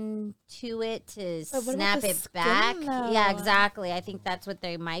liposuction to it to But what about snap the it skin, back. though? Yeah, exactly. I think that's what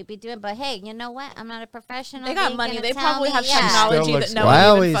they might be doing. But hey, you know what? I'm not a professional. They got ain't money. gonna They tell probably me. have Yeah. technology Still that looks no good. one Why even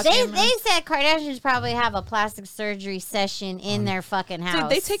always- fucking. They said Kardashians probably have a plastic surgery session in their fucking house. Dude,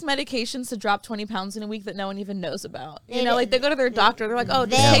 they take medications to drop 20 pounds in a week that no one even knows about. You They know, like they did- go to their doctor. They're like, oh,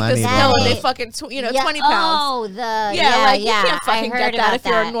 just They- take Yeah, this I need pill, one. and they fucking, 20 pounds. Oh, You can't fucking I get heard that about if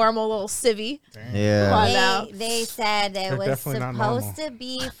you're a that. normal little civvy. Yeah. Come on now. They said it They're was definitely not supposed normal. to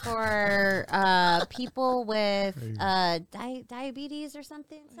be for people with diabetes or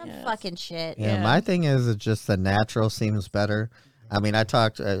something. Some Yes. fucking shit. Yeah, Yeah. my thing is, it's just the natural seems better. I mean, I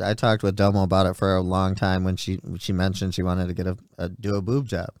talked with Domo about it for a long time when she mentioned she wanted to get do a boob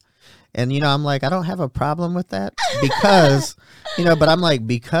job, and I'm like, I don't have a problem with that because but I'm like,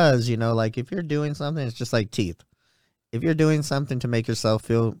 because like if you're doing something, it's just like teeth. If you're doing something to make yourself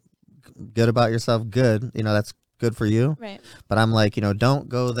feel good about yourself, good, that's good for you. Right. But I'm like, don't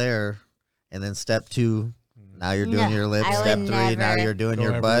go there, and then step 2, now you're doing No, your lips. I Step would 3, now never you're doing Go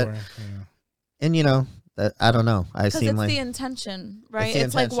your butt. everywhere. Yeah. And that I don't know. I Because seem it's like the intention, right? the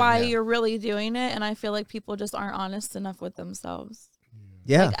It's like intention, why yeah. you're really doing it, and I feel like people just aren't honest enough with themselves,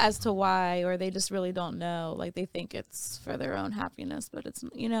 yeah. like as to why, or they just really don't know. Like they think it's for their own happiness, but it's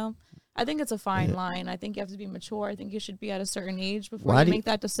I think it's a fine Yeah. line. I think you have to be mature. I think you should be at a certain age before Why you do you- make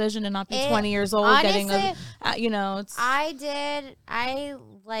that decision and not be It- 20 years old getting a, honestly, it's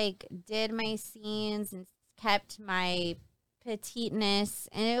I did my scenes and kept my petiteness,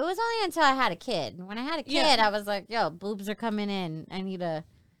 and it was only until I had a kid. When I had a kid, Yeah. I was like, yo, boobs are coming in. I need to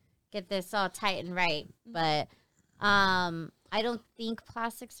get this all tight and right. But I don't think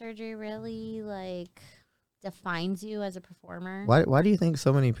plastic surgery really defines you as a performer. Why do you think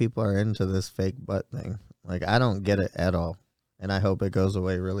so many people are into this fake butt thing? Like, I don't get it at all, and I hope it goes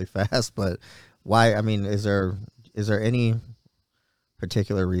away really fast. But why? I mean, is there any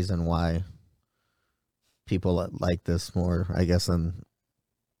particular reason why people like this more? I guess than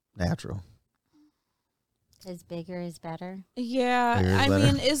natural. Because bigger is better. Yeah, Bigger is I better.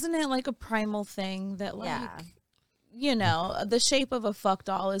 mean, isn't it like a primal thing that the shape of a fuck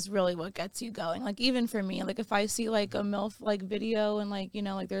doll is really what gets you going. Like even for me, like if I see like a MILF like video and like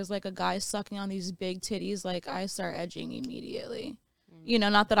there's like a guy sucking on these big titties, like I start edging immediately.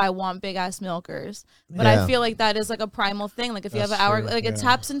 Not that I want big ass milkers, but Yeah. I feel like that is like a primal thing. Like if you have That's an hour, true, like it yeah.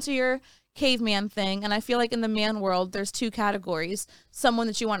 taps into your caveman thing. And I feel like in the man world, there's 2 categories: someone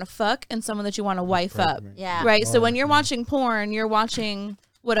that you want to fuck and someone that you want to wife up. Yeah. Right. So when you're watching porn, you're watching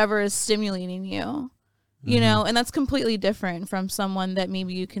whatever is stimulating you, and that's completely different from someone that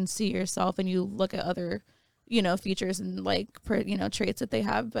maybe you can see yourself and you look at other, features and traits that they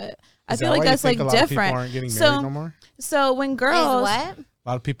have. But I Is feel that like why you that's like think a lot of different. people aren't getting married no more? So when Is girls, what? A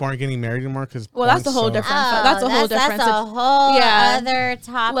lot of people aren't getting married anymore because well, that's a whole different. That's a whole different. That's a whole Yeah. other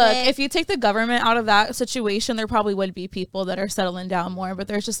topic. Look, if you take the government out of that situation, there probably would be people that are settling down more. But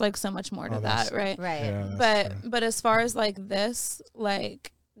there's just like so much more to that, right? right. Yeah, that's true. But as far as like this,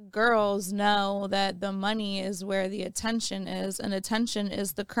 like girls know that the money is where the attention is, and attention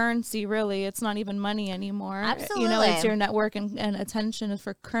is the currency. Really, it's not even money anymore. Absolutely. It's your network, and attention is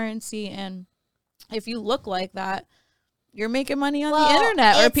for currency. And if you look like that, you're making money on the Well,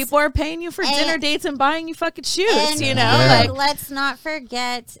 internet, or it's- people are paying you for and- dinner dates and buying you fucking shoes. And Yeah. let's not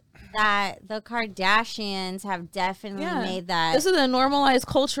forget that the Kardashians have definitely Yeah. made that This is a normalized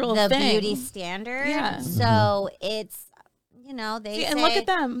cultural the thing. beauty standard. Yeah. So it's they See, say, and look at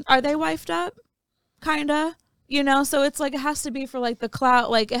them. Are they wifed up? Kinda. So it's like it has to be for like the clout.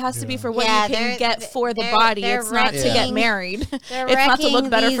 Like it has to be for what Yeah, you can they're- get for the they're- body. they're It's not to get wrecking- married. They're It's not to look wrecking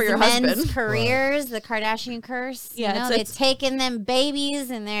better for these your men's husband. careers, the Kardashian curse. Yeah, they're it's- taking them babies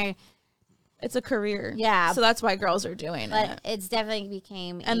and they're It's a career. Yeah. So that's why girls are doing but it. it's definitely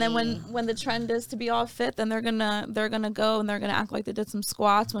became And then a- when the trend is to be all fit, then they're gonna go and they're gonna act like they did some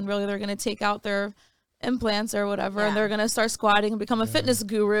squats when really they're gonna take out their implants or whatever, Yeah. and they're gonna start squatting and become a fitness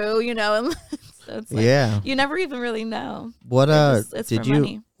guru. And so it's like, Yeah. you never even really know. What It's did for you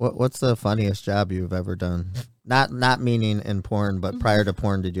money. what's the funniest job you've ever done? Not meaning in porn, but prior to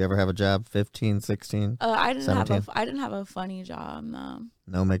porn, did you ever have a job? 15, 16? I didn't 17? I didn't have a funny job. No,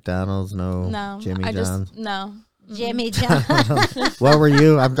 No McDonald's, no Jimmy I John's. just no. Jimmy John. What were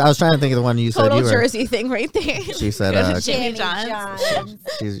you? I was trying to think of the one you said Total you were. Jersey thing right there. She said Go to Jimmy John's. John.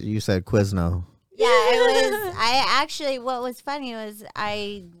 you said Quizno. Yeah, it was. I actually, what was funny was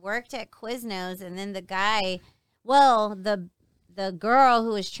I worked at Quiznos, and then the girl who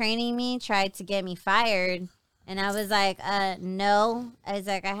was training me tried to get me fired And I was like, no. I was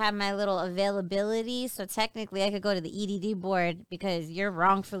like, I have my little availability, so technically I could go to the EDD board because you're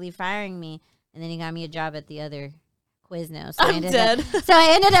wrongfully firing me. And then he got me a job at the other Quiznos. So I'm dead. So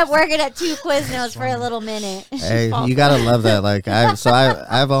I ended up working at 2 Quiznos for a little minute. Hey, you gotta love that. Like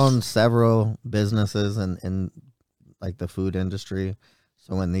I've owned several businesses in like the food industry.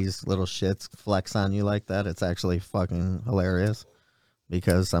 So when these little shits flex on you like that, it's actually fucking hilarious.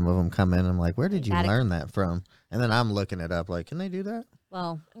 Because some of them come in and I'm like, where did you learn that from? And then I'm looking it up like, can they do that?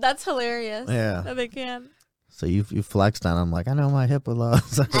 Well, That's hilarious. Yeah. That they can. So you flexed on them like, I know my HIPAA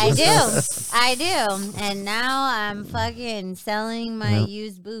laws. I do. And now I'm fucking selling my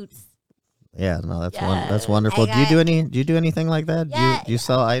used boots. Yeah, no, that's Yes. that's wonderful. Do you do anything like that? Yeah. Do you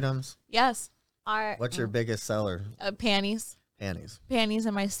sell items? Yes. What's your biggest seller? Panties. Panties. Panties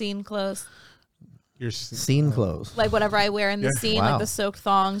and my scene clothes. Your Scene clothes. Like whatever I wear in the Yeah. scene, Wow. like the soaked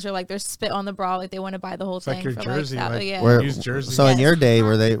thongs or like there's spit on the bra, like they want to buy the whole It's thing like your for jersey, like that. like- Yeah. Where- Used jersey. So in Yes. your day,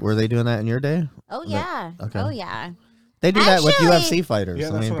 were they doing that in your day? Oh, yeah. Okay. Oh, yeah. They do that with Actually- UFC fighters. Yeah,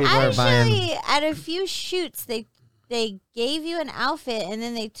 I that's mean, what people are buying. Actually, at a few shoots, they gave you an outfit and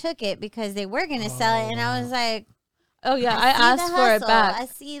then they took it because they were going to sell it. And I was like, Oh yeah, I see the asked for it hustle. back. I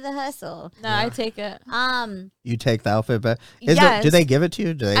see the hustle. No, I take it. You take the outfit back. Yes. Do they give it to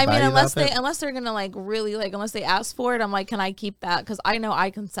you? Do they I buy mean, you unless the outfit? unless they're gonna like really like unless they ask for it, I'm like, can I keep that? Because I know I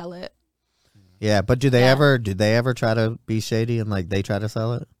can sell it. Yeah, but do they Yeah. ever try to be shady and like they try to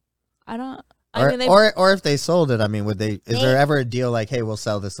sell it? I don't. Or, I mean, or if they sold it, I mean, would they? Is They- there ever a deal like, hey, we'll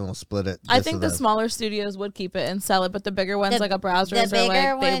sell this and we'll split it? I this think or the that? smaller studios would keep it and sell it, but the bigger ones, The- like a Browsers, the or like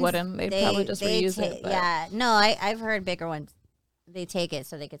bigger they ones, wouldn't. They'd probably just reuse it. But Yeah. No, I've heard bigger ones. They take it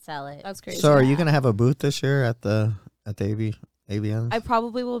so they could sell it. that's crazy. So, are you gonna have a booth this year at the AVN? I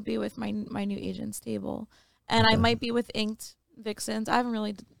probably will be with my new agent's table, and I Okay. might be with Inked Vixens. I haven't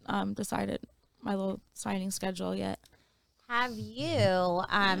really decided my little signing schedule yet. Have you,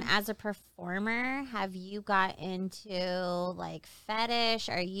 as a performer, have you got into like fetish?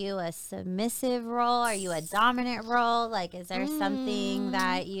 Are you a submissive role? Are you a dominant role? Like, is there something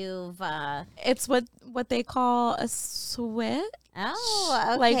that you've? It's what they call a switch. Oh,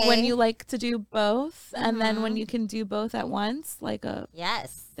 okay. Like when you like to do both, and then when you can do both at once, like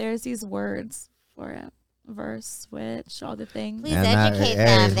Yes. there's these words for it. Verse, switch, all the things. Please And I- educate hey,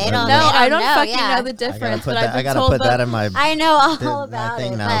 them. They no, don't. No, they I don't know, fucking yeah. know the difference. But I I've been gotta told put that in my. I know all my about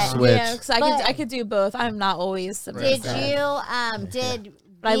thing it. now. But Switch. Yeah, because But- I could do both. I'm not always submissive. did you? Did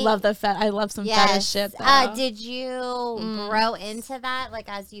But I we- love I love some Yes. fetish shit. Though. Did you grow into that, like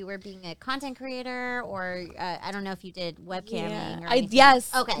as you were being a content creator, or I don't know if you did webcamming or anything?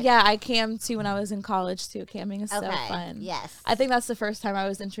 Yes. Okay. Yeah, I cammed too when I was in college too. Camming is so Okay. fun. Yes. I think that's the first time I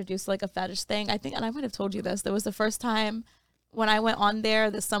was introduced to like a fetish thing. I think, and I might have told you this. That was the first time when I went on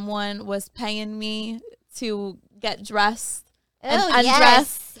there that someone was paying me to get dressed and Oh,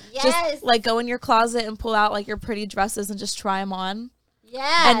 undress. yes. Just like go in your closet and pull out like your pretty dresses and just try them on.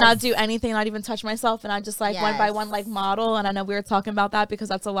 Yes. And not do anything, not even touch myself. And I just like one by Yes. one like model. And I know we were talking about that because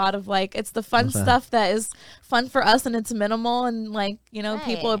that's a lot of like, it's the fun stuff that is fun for us and it's minimal. And like, you know,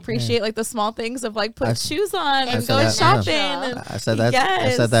 people Right. appreciate like the small things of like putting I- shoes on I and said going that, shopping. yeah. And I said that's. I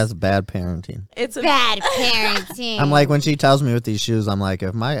Yes. said that's bad parenting. it's a bad parenting. I'm like, when she tells me with these shoes, I'm like,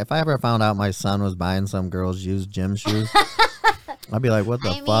 if I ever found out my son was buying some girl's used gym shoes, I'd be like, what the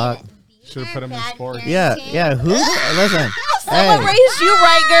I mean, fuck? these Should've are put 'em in bad sports. Yeah, parenting. yeah. Who? Listen. someone Hey, raised you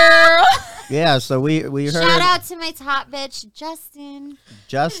right, girl. yeah. So we heard Shout out to my top bitch, Justin.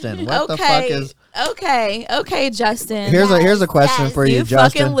 Justin. What the fuck okay. is? Okay, Justin. Here's a question yes. for you, you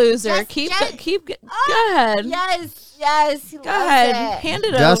Justin. fucking loser. Just- keep just- keep go ahead. Yes. He Go loves ahead. it. Hand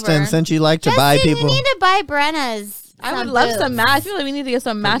it Justin, over. since you like to Justin, buy you people, need to buy Brenna's. I would some love boots. some match. I feel like we need to get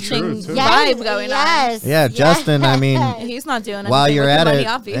some matching too. vibe going yes, Yeah, Justin, I mean, on. He's not doing anything while you're with the at money, it,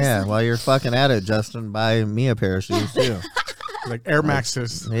 obviously. yeah, while you're fucking at it, Justin, buy me a pair of shoes too. Like Air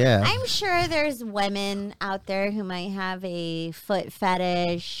Maxes. Yeah. I'm sure there's women out there who might have a foot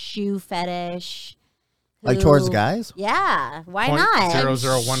fetish, shoe fetish. Like who- towards guys? Yeah, why not?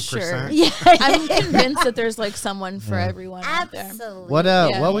 0.001%. Yeah, I'm convinced that there's like someone for everyone out there. absolutely. What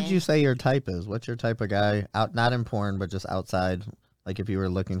Yeah. what would you say your type is? What's your type of guy out not in porn but just outside? Like if you were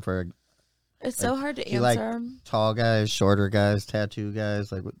looking for It's so hard to do you like answer. tall guys, shorter guys, tattoo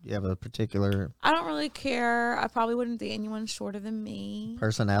guys, like you have a particular I don't really care. I probably wouldn't date anyone shorter than me.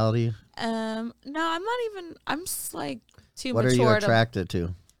 personality? No, I'm not even. I'm just like too What are mature you attracted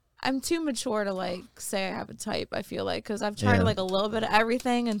to? I'm too mature to like say I have a type. I feel like because I've tried Yeah. like a little bit of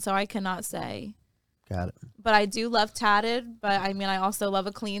everything, and so I cannot say. Got it. But I do love tatted. But I mean, I also love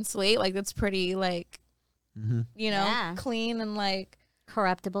a clean slate. Like that's pretty like Mm-hmm. you know Yeah. clean and like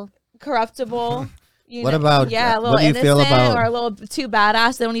Corruptible. corruptible. What about a little what do you innocent feel about or a little too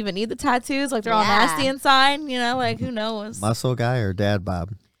badass? They don't even need the tattoos. Like they're all Yeah. nasty inside. You know, like who knows? muscle guy or dad bod?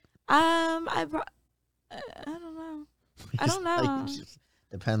 I don't know. I don't know.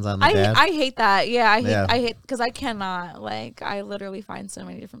 Depends on the dad. I hate that. Yeah, Yeah. I hate because I cannot, like, I literally find so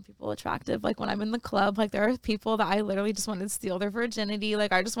many different people attractive. Like when I'm in the club, like there are people that I literally just want to steal their virginity.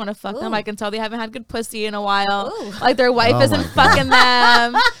 Like I just want to fuck them. Ooh. I can tell they haven't had good pussy in a while. Ooh. Like their wife Oh my isn't God. fucking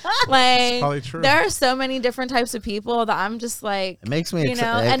them. It's Like probably true. there are so many different types of people that I'm just like, it makes me you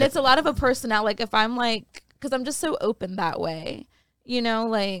know, and it's a lot of a personality. Like if I'm like, because I'm just so open that way, you know,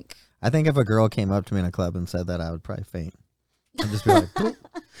 like. I think if a girl came up to me in a club and said that, I would probably faint. I'd just be like,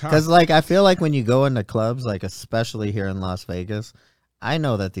 because like I feel like when you go into clubs, like especially here in Las Vegas, I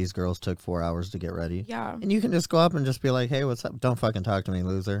know that these girls took 4 hours to get ready. Yeah. And you can just go up and just be like, hey, what's up? Don't fucking talk to me,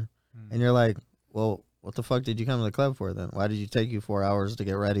 loser. And you're like, well, what the fuck did you come to the club for then? Why did you take you 4 hours to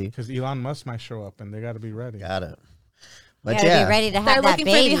get ready? Because Elon Musk might show up and they got to be ready. Got it. You But gotta yeah, be ready to have They're that looking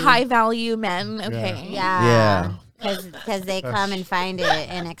baby. for the high value men. Okay. Yeah. Because they come and find it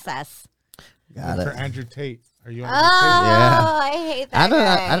in excess. got For it. Andrew Tate. Are you Oh, Andrew Tate? Yeah. I hate I that don't know.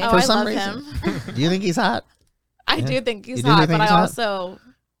 guy. Oh, For I some love reason. him. Do you think he's hot? I Yeah. do think he's You do hot, think but he's I hot? also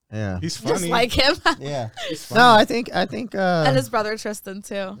Yeah. He's funny. dislike him. Yeah. He's funny. No, I think And his brother Tristan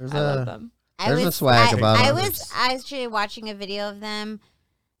too. There's I love a- them. There's a swag about I him. was actually watching a video of them.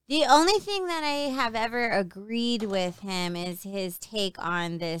 The only thing that I have ever agreed with him is his take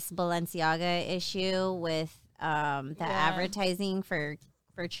on this Balenciaga issue with the advertising for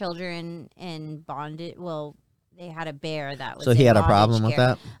children in bondage. Well, they had a bear that was So he in had a bondage problem with care.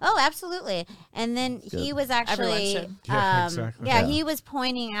 that? Oh, absolutely. And then he Good. was Everyone actually, should. Yeah, exactly. Yeah. he was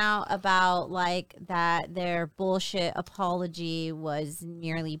pointing out about like that their bullshit apology was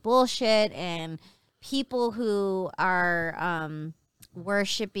merely bullshit, and people who are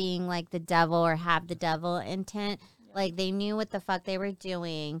worshiping like the devil or have the devil intent, like they knew what the fuck they were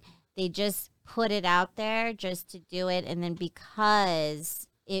doing. They just put it out there just to do it, and then because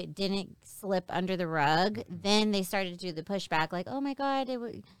it didn't slip under the rug, then they started to do the pushback like, oh my god,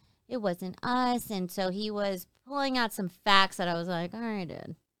 it wasn't us. And so he was pulling out some facts that I was like, all right,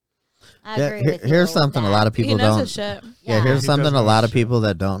 dude, I agree with you Here's with something a that. lot of He people knows don't. his shit. Yeah, here's He something does a know lot his of people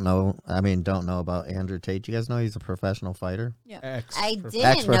that don't know. I mean, don't know about Andrew Tate. You guys know he's a professional fighter, I didn't know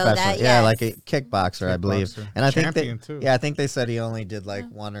ex-professional. that. Yeah, yes. like a kickboxer, I believe. Kickboxer. And I think Champion, too. I think they said he only did like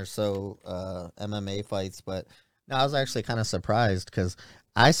one or so MMA fights. But no, I was actually kind of surprised because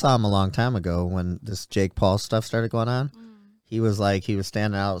I saw him a long time ago when this Jake Paul stuff started going on. He was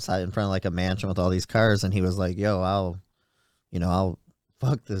standing outside in front of like a mansion with all these cars, and he was like, "Yo, I'll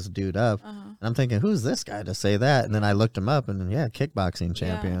fuck this dude up." And I'm thinking, who's this guy to say that? And then I looked him up, and yeah, kickboxing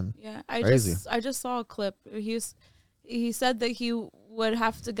champion. Yeah. Crazy. I just saw a clip. He said that he would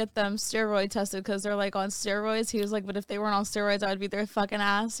have to get them steroid tested because they're like on steroids. He was like, but if they weren't on steroids, I would beat their fucking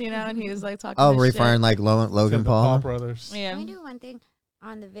ass, you know. And he was like talking. Oh, this shit. referring like Logan Paul Paul. brothers. Yeah. Can I do one thing?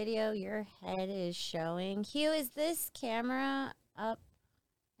 On the video, your head is showing. Hugh, is this camera up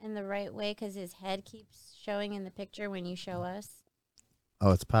in the right way? Because his head keeps showing in the picture when you show us. Oh,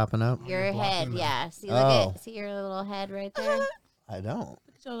 it's popping up. Your you're head, blocking it. yeah. See, Oh. see your little head right there? I don't.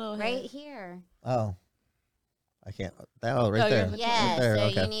 Look at your little Right head. here. Oh, I can't. Oh, right Oh, there. you're- Yeah, Right there. so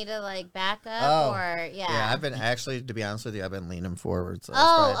Okay. you need to like back up Oh. or, yeah. Yeah, I've been actually, to be honest with you, I've been leaning forward. So it's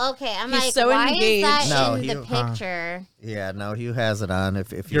probably- Oh, okay. I'm He's like, so why engaged. is that No, in the he- picture? yeah, no, Hugh has it on.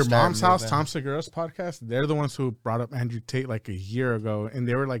 If you Your start mom's house, moving- Tom Segura's podcast, they're the ones who brought up Andrew Tate like a year ago, and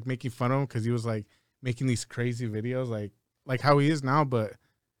they were like making fun of him because he was like making these crazy videos, like how he is now, but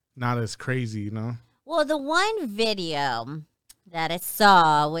not as crazy, you know. Well, the one video that I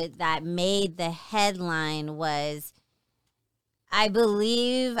saw that made the headline was, I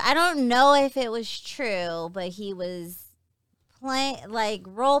believe, I don't know if it was true, but he was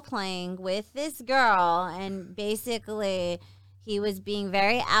role playing with this girl, and basically he was being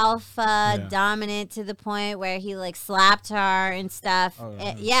very alpha, dominant to the point where he like slapped her and stuff. Oh,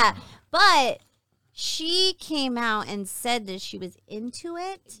 Yeah, but she came out and said that she was into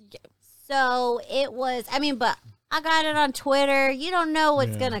it. So it was, I mean, but I got it on Twitter. You don't know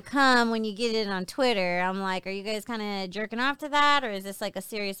what's going to come when you get it on Twitter. I'm like, are you guys kind of jerking off to that? Or is this like a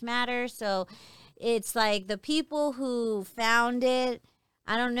serious matter? So it's like the people who found it,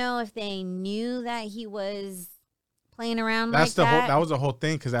 I don't know if they knew that he was playing around That's like that. that was the whole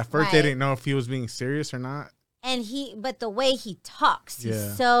thing because at first they Right. didn't know if he was being serious or not. And but the way he talks, Yeah.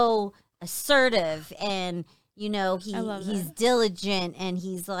 he's so assertive, and you know, I love he's that. diligent, and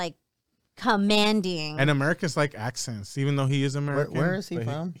he's like commanding. And Americans like accents, even though he is American. where is he but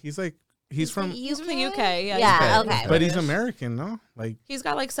from? He's from, He's from the UK. Yeah. Yeah, Okay. okay. but he's American, no? Like, He's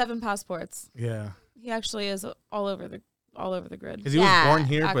got like 7 passports. yeah. He actually is all over the grid. Because he Yeah, was born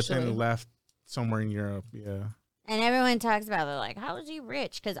here, but actually. then left somewhere in Europe. Yeah. And everyone talks about, they're like, how is he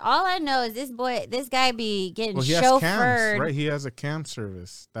rich? Because all I know is this guy be getting Well, he has chauffeured. cams, right? He has a cam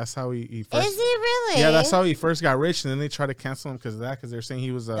service. That's how he first. Is he really? Yeah, that's how he first got rich, and then they tried to cancel him because of that. Because they're saying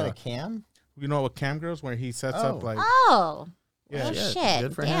he was Got a cam? you know, with cam girls where he sets up like Oh. yeah, Oh, Shit, shit.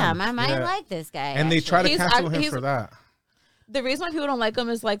 good for Damn, him. I might Yeah. like this guy. and they try to He's cancel act- him he's- for that. The reason why people don't like him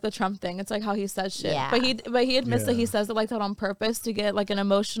is like the Trump thing. It's like how he says shit. Yeah. But he admits that he Yeah. says it like that on purpose to get like an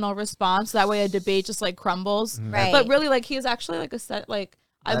emotional response. That way a debate just like crumbles. Right. But really, like he's actually like a set like.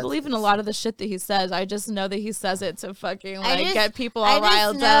 I That's- believe in a lot of the shit that he says. I just know that he says it to fucking like get people I all just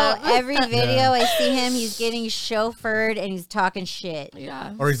riled know up. every video I see him, he's getting chauffeured and he's talking shit.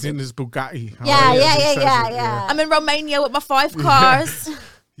 Yeah. Or he's in his Bugatti. Yeah, However he yeah, says yeah, it, yeah. I'm in Romania with my 5 cars.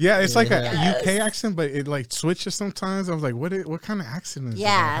 Yeah, it's like a Yes. UK accent, but it like switches sometimes. I was like, what kind of accent is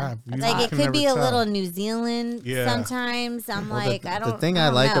Yeah. it? Like it could be a little New Zealand Yeah. sometimes. I'm Well, like, the, I don't the thing I I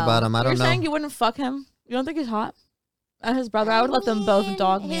don't like know. about him, I You're don't know. saying you wouldn't fuck him? You don't think he's hot? And his brother, I would let them both mean,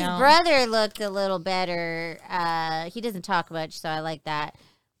 dog me His out. brother looked a little better. He doesn't talk much, so I like that.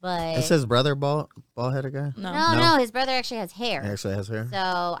 But Is his brother bald-headed guy? No. no, his brother actually has hair. He actually has hair.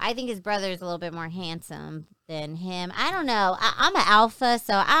 So I think his brother's a little bit more handsome than him. I don't know. I'm an alpha,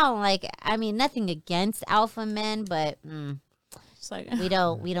 so I don't like. I mean, nothing against alpha men, but Just like, we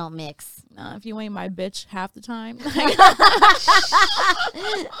don't mix. no, if you ain't my bitch half the time.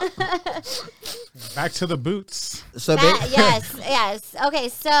 Back to the boots. So Yes. Okay,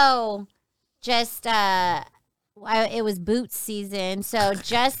 so just it was boot season. So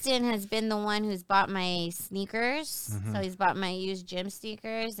Justin has been the one who's bought my sneakers. Mm-hmm. So he's bought my used gym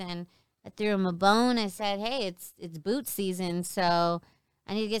sneakers, and I threw him a bone. I said, "Hey, it's boot season, so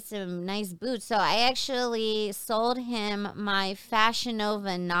I need to get some nice boots." So I actually sold him my Fashion Nova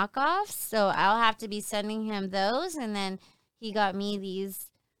knockoffs. So I'll have to be sending him those, and then he got me these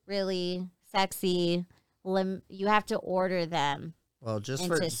really sexy. You have to order them. Well, just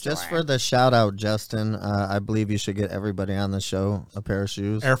into for store. the shout out, Justin, I believe you should get everybody on the show a pair of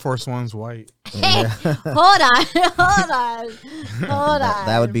shoes. Air Force One's white. Hey, Yeah. hold on.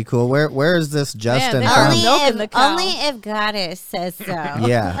 That would be cool. Where is this Justin they from? are Only milking if, the cow. only if Goddess says so.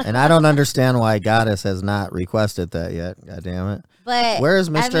 Yeah, and I don't understand why Goddess has not requested that yet. God damn it. But Where is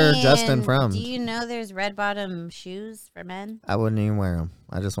Mr. Justin from? Do you know there's red bottom shoes for men? I wouldn't even wear them.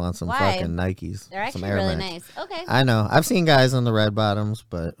 I just want some Why? fucking Nikes. They're some actually Air really Max. nice. Okay. I know. I've seen guys in the red bottoms,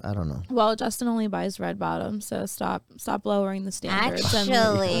 but I don't know. Well, Justin only buys red bottoms, so stop lowering the standards Actually-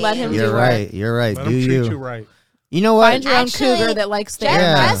 and let him You're do right. You're right. Let Do him treat you? you right. You know what? Find your own Actually, cougar that likes the Jeff, Air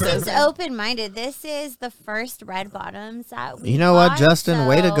Yeah. Justin's Maxes. open-minded. This is the first red bottoms that we You know what, bought, Justin?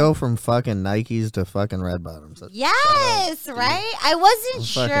 Way to so- go from fucking Nikes to fucking red bottoms. That's Yes, right? I wasn't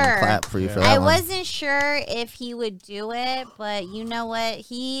fucking clap sure. for you for Yeah. that I one. wasn't sure if he would do it, but you know what?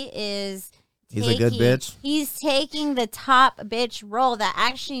 He is. He's a good bitch? He's taking the top bitch role that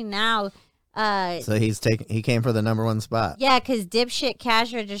actually now. So he came for the number one spot. Yeah, because dipshit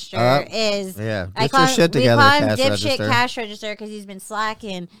cash register is. Yeah. I Get call your him- shit together, we call him cash dipshit register. cash register because he's been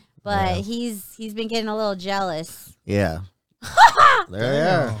slacking, but Yeah. he's been getting a little jealous. Yeah. There you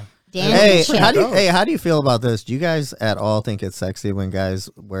are. Damn Hey, shit. how do you feel about this? Do you guys at all think it's sexy when guys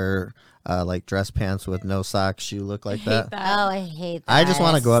wear like dress pants with no socks, shoe look like Hate that? that. Oh, I hate that. I just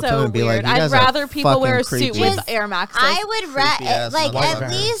want to go up to So him and be like, weird. you I'd guys rather are people wear a fucking suit creepy. with Air Maxes. I would Creepy-ass like white at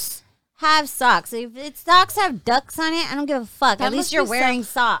pants. least have socks. If it's socks have ducks on it, I don't give a fuck. That At least must you're be wearing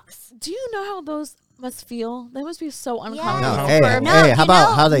socks. Do you know how those must feel? They must be so Yeah. uncomfortable. No. Hey, for- No, hey, you how about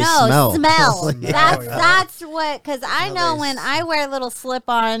know- how they no, smell? Smell. Yeah. That's what. Because I How know they when I wear little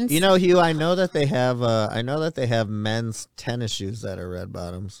slip-ons. You know, Hugh, I know that they have men's tennis shoes that are red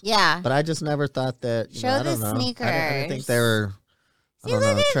bottoms, Yeah. but I just never thought that. Show I the don't know. I didn't think sneakers. they were. I See, don't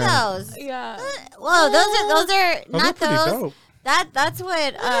look know, at trying- those. Yeah. Whoa, those are Those are not pretty those. dope. That's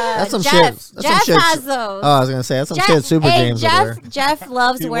what That's some Jeff, shit. That's some Jeff shit. has those. Oh, I was gonna say that's some shit. Super hey, James would wear. Jeff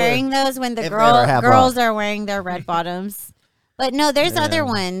loves He would. wearing those when the If they were half girls off. are wearing their red bottoms. But no, there's Yeah. other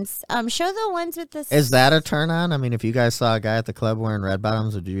ones. Show the ones with the Is that a turn on? I mean, if you guys saw a guy at the club wearing red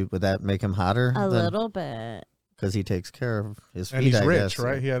bottoms, would that make him hotter? a little bit. because he takes care of his feet. And he's I rich, guess.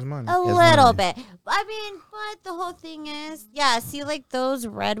 right? He has money. A Has little money. bit. I mean, but the whole thing is, yeah, see like those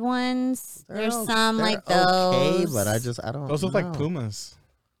red ones? There's o- some they're like those. Okay, but I don't. Those look know. like Pumas.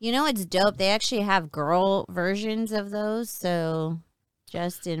 You know it's dope. They actually have girl versions of those. So,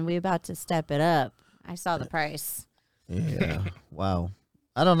 Justin, we about to step it up. I saw the price. Yeah. Wow.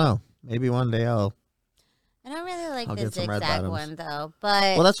 I don't know. Maybe one day I'll. I don't really like I'll the get some red zigzag bottoms. one though. But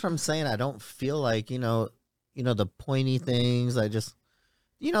Well, that's what I'm saying. I don't feel like the pointy things. I just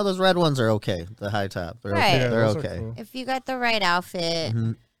you know, those red ones are okay. The high top, they're Right. okay. Yeah, They're those are okay. cool. If you got the right outfit,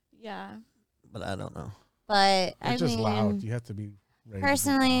 Mhm. Yeah. But I don't know. but It's I just mean, loud. You have to be ready to be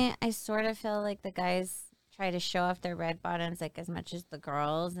personally, I sort of feel like the guys try to show off their red bottoms like as much as the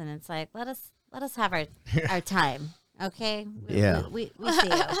girls, and it's like let us have our time, okay? Yeah. we see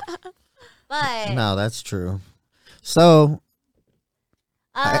you. But No, that's true. So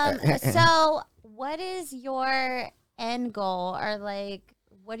so what is your end goal, or like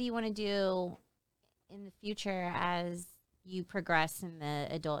what do you want to do in the future as you progress in the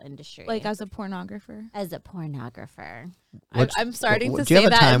adult industry? Like as a pornographer. as a pornographer. I'm starting to do you say have a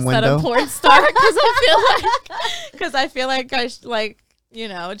that time instead window? of porn star because I feel like you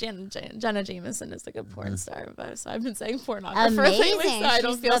know, Jenna Jameson is like a porn star, but so I've been saying pornographer lately, Amazing. so I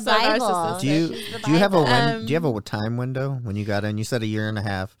don't She's feel the so Bible. narcissistic. do you She's the do you have a Bible. do you have a time window when you got in? You said a year and a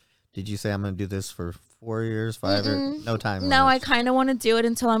half. Did you say I'm going to do this for 4 years, 5 years? No time. No, I limits. kind of want to do it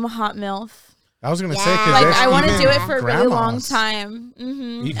until I'm a hot MILF. I was gonna say Yeah. because Like I want to do it for a really long grandmas. time,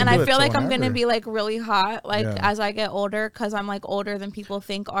 You can and do I it feel till like I'm gonna whenever. be like really hot, like Yeah. as I get older, because I'm like older than people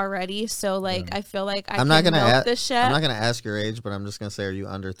think already. So like I feel like I'm not can gonna milk this shit I'm not going to ask your age, but I'm just going to say, are you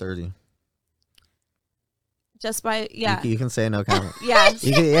under 30? just by You can say no comment. yes.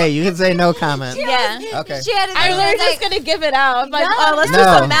 You can say no comment. Yeah. Okay. She had to I'm do literally like, just gonna give it out. I'm like, No, oh, let's No, do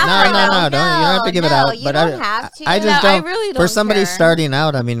some math no, right no, now. no, don't. You don't have to give it No, out. you But don't have to. I just No, I don't. really For don't somebody care. starting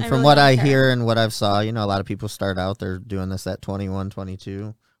out, I mean, I from really what don't I care. hear and what I've saw, you know, a lot of people start out, they're doing this at 21,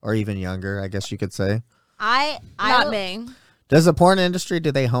 22, or even younger, I guess you could say. Not me. Does the porn industry,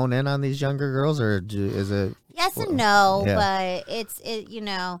 do they hone in on these younger girls, or is it? Yes and no, Yeah. but it you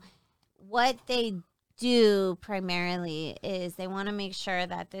know what they do primarily is they want to make sure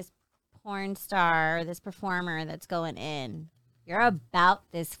that this porn star or this performer that's going in, you're about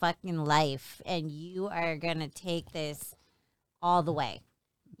this fucking life and you are gonna take this all the way.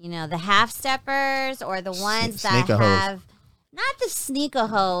 You know, the half steppers or the ones that sneaker hoes. have not the sneaker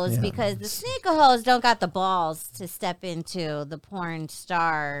hoes, Yeah. because the sneaker hoes don't got the balls to step into the porn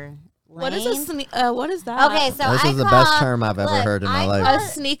star lane. What is what is that? Okay, so This I is the call- best term I've ever look, heard in my I life. call- A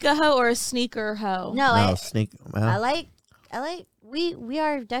sneaker hoe or a sneaker hoe? No, No, sneak. Well, I like we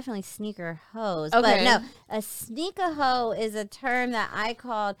are definitely sneaker hoes, Okay. but no, a sneaker hoe is a term that I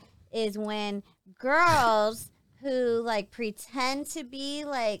called is when girls who like pretend to be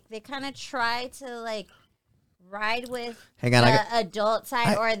like they kind of try to like ride with Hang on, I the adult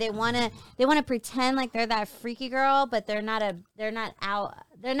side, or they want to pretend like they're that freaky girl, but they're not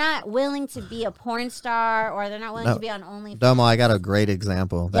willing to be a porn star, or they're not willing No. to be on OnlyFans. Domo, I got a great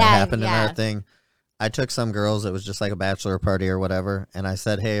example that Yeah, happened in yeah. our thing. I took some girls, it was just like a bachelor party or whatever, and I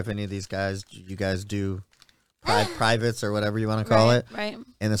said, hey, if any of these guys, you guys do privates or whatever you want to call right, it. Right.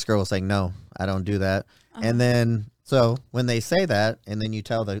 And this girl was like, no, I don't do that. And then, so when they say that, and then you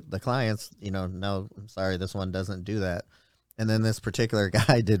tell the clients, you know, no, I'm sorry, this one doesn't do that. And then this particular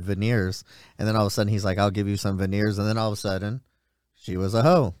guy did veneers. And then all of a sudden he's like, I'll give you some veneers. And then all of a sudden she was a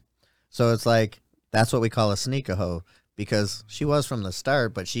hoe. So it's like, that's what we call a sneaker hoe, because she was from the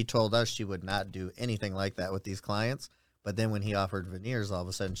start, but she told us she would not do anything like that with these clients. But then when he offered veneers, all of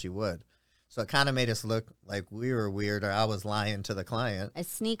a sudden she would. So it kind of made us look like we were weird, or I was lying to the client. A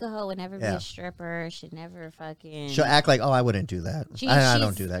sneaker hoe would never be Yeah. a stripper. Should never fucking. She'll act like, oh, I wouldn't do that. I she's-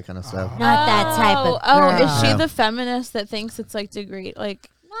 don't do that kind of stuff. Not that type of Oh, girl. is she Yeah. the feminist that thinks it's like degrade? Like,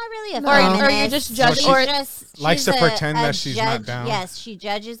 Not really a Or- or feminist. you're just judging- Or Or just likes to she's pretend a that she's not judge. down. Yes, she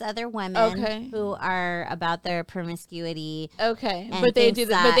judges other women Okay. who are about their promiscuity. okay, And but they thinks do,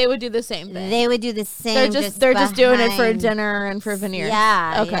 that but they would do the same thing. They would do the same. they're just doing it for behind- dinner and for veneers.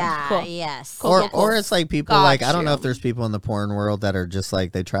 Yeah. Okay. Yeah. Cool. Yes. Cool, Or cool, cool. or it's like people Got like, I don't know you. if there's people in the porn world that are just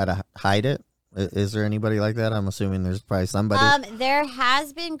like, they try to hide it. Is there anybody like that? I'm assuming there's probably somebody. There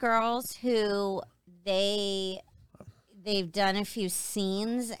has been girls who they've done a few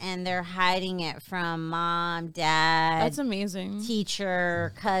scenes and they're hiding it from mom, dad, That's amazing.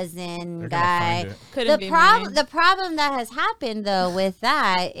 teacher, cousin, They're gonna guy. find it. Couldn't be The problem that has happened though with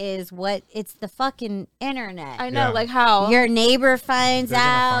that is it's the fucking internet. I know, Yeah. like how. Your neighbor finds They're gonna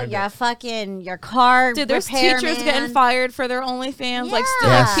out. find Your it. fucking your car. Dude, there's teachers repairman. getting fired for their OnlyFans. Like,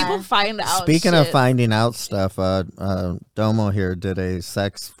 still, Yeah. like, people find out. Speaking of shit. finding out stuff, Domo here did a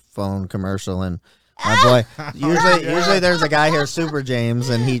sex phone commercial, and my boy, usually there's a guy here, Super James,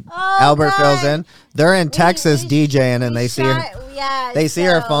 and Oh, Albert God. fills in. They're in Texas DJing, and we they see her. shot- yeah, They see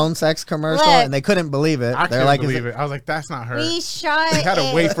her so phone sex commercial, look. and they couldn't believe it. I They're couldn't like, believe it. I was like, that's not her. We shot You gotta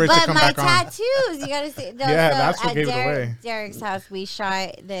it, wait for it to but come my back on. tattoos, you gotta see. No, Yeah, so that's what at gave it away. Derek's house, we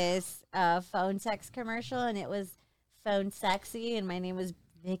shot this phone sex commercial, and it was phone sexy, and my name was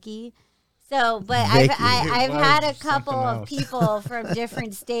Vicky. So, but Vicky. I've It had a was couple something of else. people from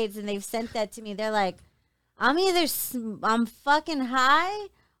different states, and they've sent that to me. They're like, I'm either I'm fucking high,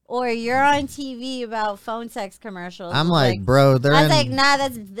 or you're on TV about phone sex commercials. I'm like, bro, they're I was in. like, nah,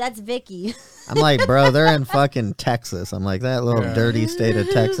 that's Vicky. I'm like, bro, they're in fucking Texas. I'm like, that little Yeah. dirty state of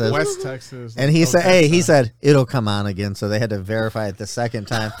Texas. West Texas. And he said, Okay, hey, he so- said, it'll come on again. So they had to verify it the second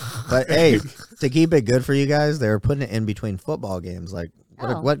time. But hey, to keep it good for you guys, they were putting it in between football games. Like,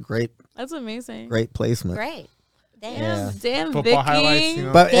 Oh. what great amazing. placement. Great. Damn. Yeah. Damn, Football Vicky. highlights, you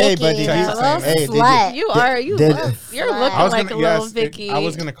know. But hey, Vicky, but did a you, little hey, did slut. You Did- are. You did- look. You're I looking I was like gonna, a little yes, Vicky. I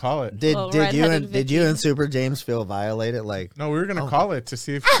was gonna call it. did Little you redheaded and did you Vicky. and Super James feel violated? Like, No, we were gonna Oh. call it to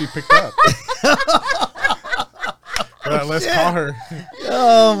see if she picked up. Let's call her.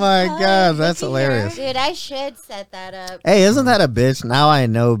 oh my god, that's hilarious. Dude, I should set that up. Hey, isn't that a bitch? Now I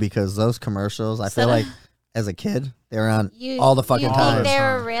know because those commercials, I feel like as a kid, they were on all the fucking you time. think they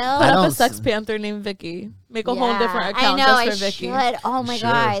were real? Put I up a don't Sex s- Panther named Vicky. Make a whole different I account know, just I for Vicky. should. Oh my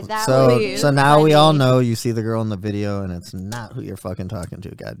Sure. god, that So would be so now we funny. all know you see the girl in the video and it's not who you're fucking talking to.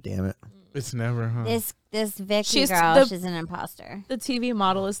 God damn it. It's never, huh? This Vicky She's girl, the- she's an imposter. The TV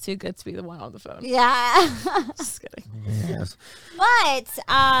model is too good to be the one on the phone. Yeah. Just kidding. Yes. But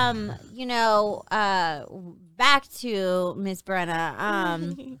back to Miss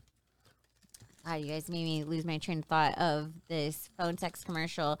Brenna. Wow, you guys made me lose my train of thought of this phone text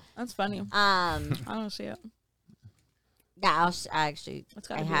commercial. That's funny. I I don't see it. yeah, actually, It's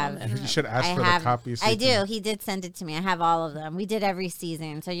gotta I be on have. the internet. You should ask I for have. the copy. so I you can- do. He did send it to me. I have all of them. We did every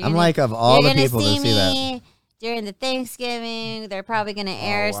season. So you're I'm gonna, like, of all you're the gonna people see to see that. me during the Thanksgiving. They're probably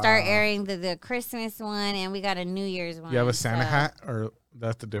gonna start airing the Christmas one, and we got a New Year's one. You have a Santa so- hat, or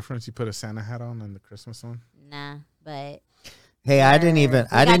that's the difference? You put a Santa hat on and the Christmas one. Nah, but Hey, I didn't even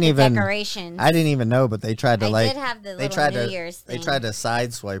decorations. I didn't even know, but they tried to I did have the they little tried New to Year's they thing. tried to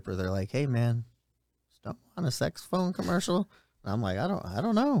sideswipe her. They're like, "Hey man, don't want a sex phone commercial?" And I'm like, I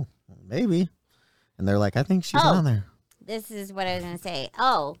don't know. Maybe. And they're like, "I think she's Oh. on there." This is what I was gonna say.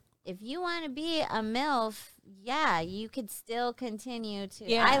 Oh, if you want to be a MILF, yeah, you could still continue to.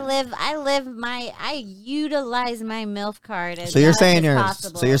 Yeah. I utilize my MILF card as So you're much saying as you're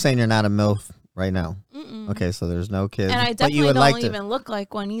possible. so you're saying you're not a MILF right now. Mm-mm. Okay, so there's no kids. And I but definitely you would don't like to. even look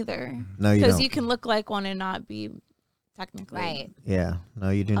like one either. No, you Because don't. you can look like one and not be technically. right. Yeah. No,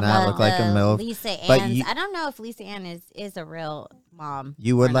 you do I'm not look like a MILF. Lisa but Ann's. you- I don't know if Lisa Ann is a real mom.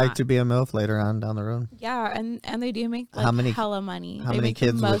 You would or like not. to be a MILF later on down the road? Yeah, and they do make like How many- hella money. how They many make the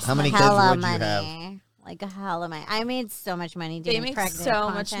kids would- most how many money. kids hella would you money. have? Like a hella money. I made so much money They doing make pregnant so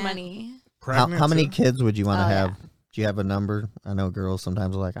much content. money. How Pregnant many too? kids would you want to Oh, have? yeah. Do you have a number? I know girls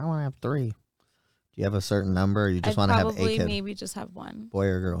sometimes are like, I want to have 3. Do you have a certain number, or you just I'd want to have a probably kid, maybe just have one. boy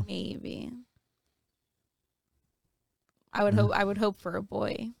or girl? Maybe. I would Mhm. hope. I would hope for a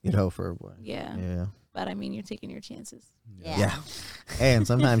boy. You'd hope for a boy. Yeah. Yeah. But I mean, you're taking your chances. Yeah. Yeah. Hey, and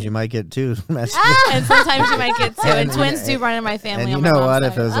sometimes you might get 2. And sometimes you might get two. And And- twins do run in my family. And you on my know mom's what?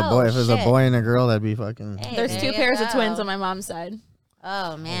 If side. it was a boy, Oh, if it was a shit. boy and a girl, that'd be fucking. Hey, There's there 2 you pairs of twins go. on my mom's side.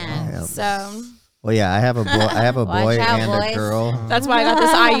 Oh man. Yeah. So Well, yeah, I have a boy. I have a Watch boy out, and a boys. girl. that's why I got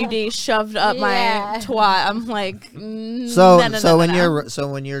this IUD shoved up my Yeah. twat. I'm like, So no,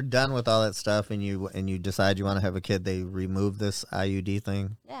 when you're done with all that stuff and you decide you want to have a kid, they remove this IUD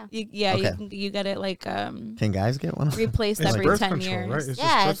thing. Yeah. Okay. you get it like Can guys get one? replaced It's every birth 10 control, years. right? It's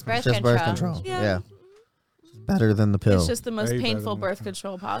Yeah, just it's birth Just birth control. control. Yeah. Yeah. It's better than the pill. It's just the most Way better painful than birth that.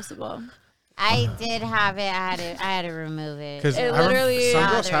 control possible. I did have it. I had to remove it. Because It literally some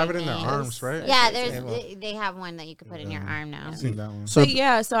girls have it in their bothering me. arms, right? Yeah, Yeah, well. they have one that you could put in your arm now. I've seen that one. so But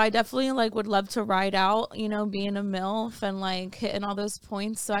yeah, so I definitely like would love to ride out, being a MILF and like hitting all those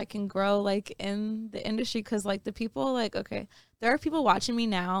points so I can grow like in the industry. Cause like the people like, okay, there are people watching me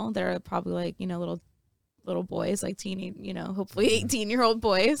now. They're probably like, little boys, like teeny, hopefully 18-year-old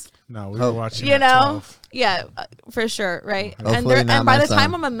boys. No, we Oh. were watching. You at know? 12. Yeah, for sure. Right. Hopefully And not by my the time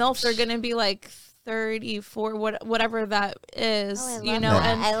son. I'm a MILF, they're going to be like 34, whatever that is, Oh, I love and, that.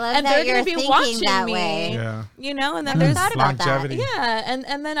 I love and that they're you're gonna be thinking watching that me. way. Yeah. And then Never there's thought about that. Longevity. yeah,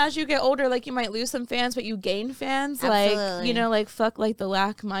 and then as you get older, like you might lose some fans, but you gain fans. Absolutely. Like like fuck like the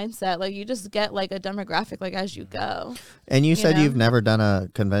lack mindset. Like you just get like a demographic like as you go. and you said know? you've never done a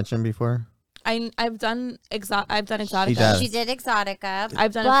convention before. I've done Exotica. She does. She did Exotica.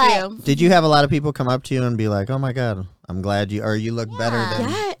 I've done but a few. Did you have a lot of people come up to you and be like, "Oh my god, I'm glad you," or you look better than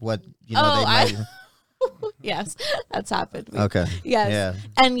Yeah. what they Oh, might? Yes, that's happened. Okay. Yes. Yeah.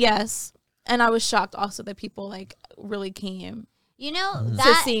 And yes. And I was shocked also that people like really came you know to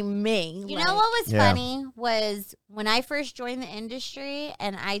that see me. you like, know what was Yeah. funny was when I first joined the industry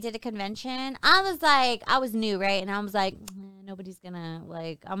and I did a convention. I was new, right? And I was like, nobody's gonna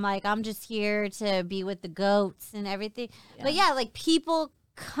like. I'm just here to be with the goats and everything. Yeah. But yeah, like people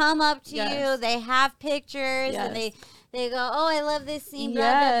come up to Yes. you, they have pictures, Yes. and they go, "Oh, I love this scene," blah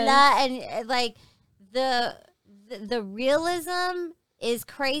Yes. blah blah, and like the realism is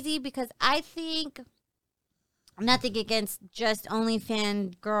crazy because I think nothing against just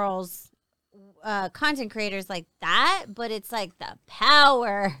OnlyFans girls, content creators like that, but it's like the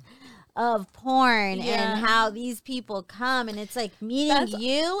power of porn Yeah. and how these people come, and it's like meeting That's-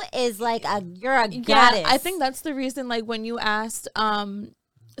 you is like you're a Yeah, goddess. I think that's the reason, like, when you asked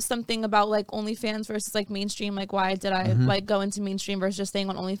something about, like, OnlyFans versus, like, mainstream, like, why did I, like, go into mainstream versus just staying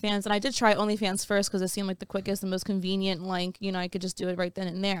on OnlyFans? And I did try OnlyFans first because it seemed like the quickest and most convenient, like, you know, I could just do it right then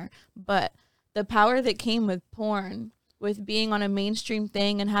and there. But the power that came with porn, with being on a mainstream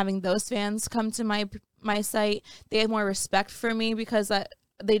thing and having those fans come to my site, they had more respect for me because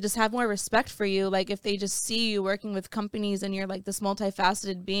they just have more respect for you. Like, if they just see you working with companies and you're like this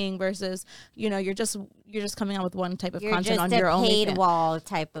multifaceted being versus, you know, you're just coming out with one type of you're content just on a your own paid wall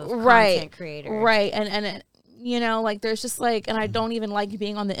type of Right. content creator, right. And it, you know, like, there's just like, and I don't even like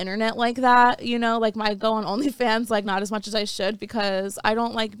being on the internet like that, you know, like, I go on OnlyFans, like, not as much as I should because I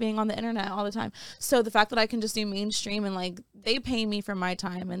don't like being on the internet all the time. So the fact that I can just do mainstream and, like, they pay me for my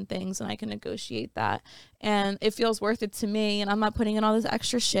time and things, and I can negotiate that, and it feels worth it to me, and I'm not putting in all this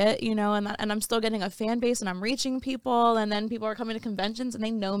extra shit, you know, and I'm still getting a fan base, and I'm reaching people, and then people are coming to conventions and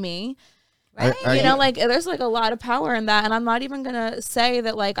they know me. right? You know, like, there's like a lot of power in that, and I'm not even gonna say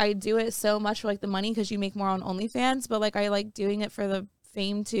that like I do it so much for like the money because you make more on OnlyFans, but like I like doing it for the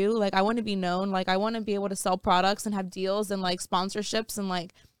fame too. Like, I want to be known, like I want to be able to sell products and have deals and like sponsorships, and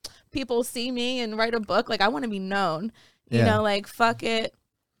like people see me and write a book. Like, I want to be known, you Yeah. know, like, fuck it.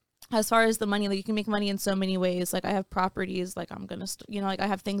 As far as the money, like, you can make money in so many ways. Like, I have properties, like, I'm gonna you know, like, I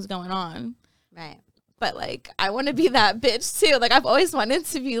have things going on. Right. But, like, I want to be that bitch, too. Like, I've always wanted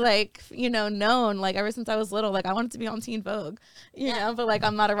to be, like, you know, known. Like, ever since I was little, like, I wanted to be on Teen Vogue, you know? But, like,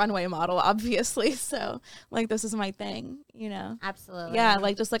 I'm not a runway model, obviously. So, like, this is my thing, you know? Absolutely. Yeah,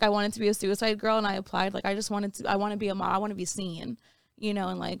 like, just like I wanted to be a Suicide Girl and I applied. Like, I want to be a model. I want to be seen, you know,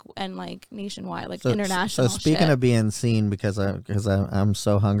 and like nationwide, like international. So speaking shit. of being seen, because I'm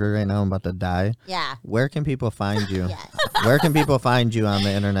so hungry right now, I'm about to die. Yeah. Where can people find you? Yes. Where can people find you on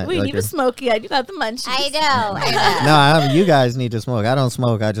the internet? We Like, need a smoky. I do got the munchies. I know. no, you guys need to smoke. I don't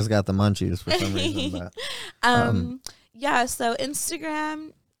smoke. I just got the munchies for some reason. But, Yeah, so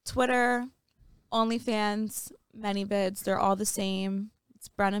Instagram, Twitter, OnlyFans, ManyVids, they're all the same. It's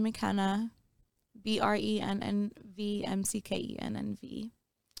Brenna McKenna, BRENNVMCKENNV.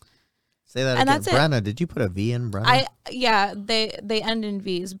 say that And again. that's it. Brenna, did you put a V in Brenna? They end in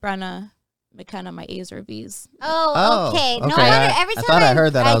V's. Brenna McKenna, my A's are V's. Oh, okay. No okay. wonder every I time thought I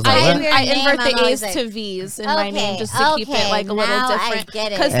heard that. I was like, type what? your I name, invert I'm the always A's like, to V's in my name just to keep it okay, like a little now different. I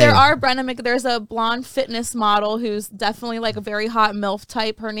get it. Because Hey. there are there's a blonde fitness model who's definitely like a very hot MILF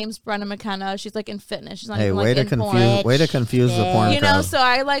type. Her name's Brenna McKenna. She's like in fitness. She's not Hey, even way like to in porn. confuse, way to confuse the porn You know, crowd. so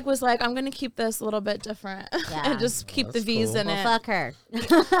I was like, I'm gonna keep this a little bit different Yeah. and just keep the That's V's cool. in Well, it. fuck her.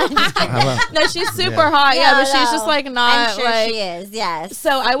 How about- No, she's super hot, yeah, but she's just like not I'm sure like. she is. Yes.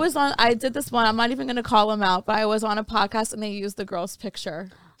 So I did this one. I'm not even gonna call them out, but I was on a podcast and they used the girl's picture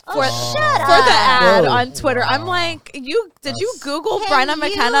for the ad Whoa. on Twitter. I'm like, did you Google Can Brenna you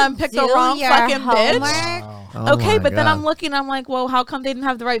McKenna and pick the do wrong your fucking bitch? homework? Oh Okay, my but then God. I'm looking. I'm like, well, how come they didn't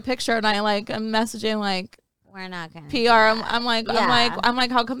have the right picture? And I'm messaging like We're not gonna. PR. I'm like, Yeah.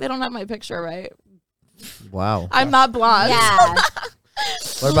 how come they don't have my picture right? Wow. I'm not blonde. Yeah.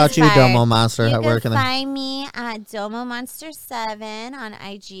 What about you, Inspired. Domo Monster? You Where can can I? find me at Domo Monster 7 on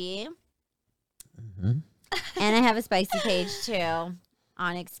IG, Mhm. and I have a spicy page too,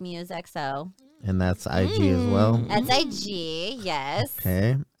 Onyx Muse XO. And that's IG as well. That's IG. Yes.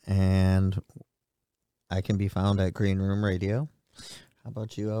 Okay. And I can be found at Green Room Radio. How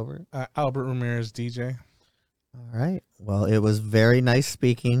about you, Albert? Albert Ramirez, DJ. All right. Well, it was very nice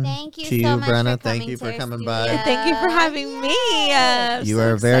speaking Thank you to so you, much Brenna. for Thank coming you to for our coming studio. by. Thank you for having me. You So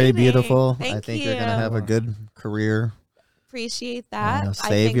are very exciting. beautiful. Thank I think you. you're going to have a good career. Appreciate that. I Save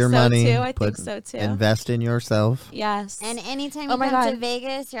think your so money. Too. I put- think so too. Invest in yourself. Yes. And anytime Oh you my come to God.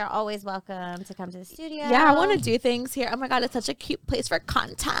 Vegas, you're always welcome to come to the studio. Yeah, I want to do things here. Oh my God, it's such a cute place for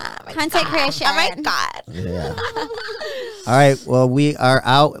content. Oh my Content God. creation. Oh my God. Yeah. All right. Well, we are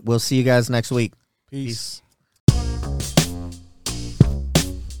out. We'll see you guys next week. Peace.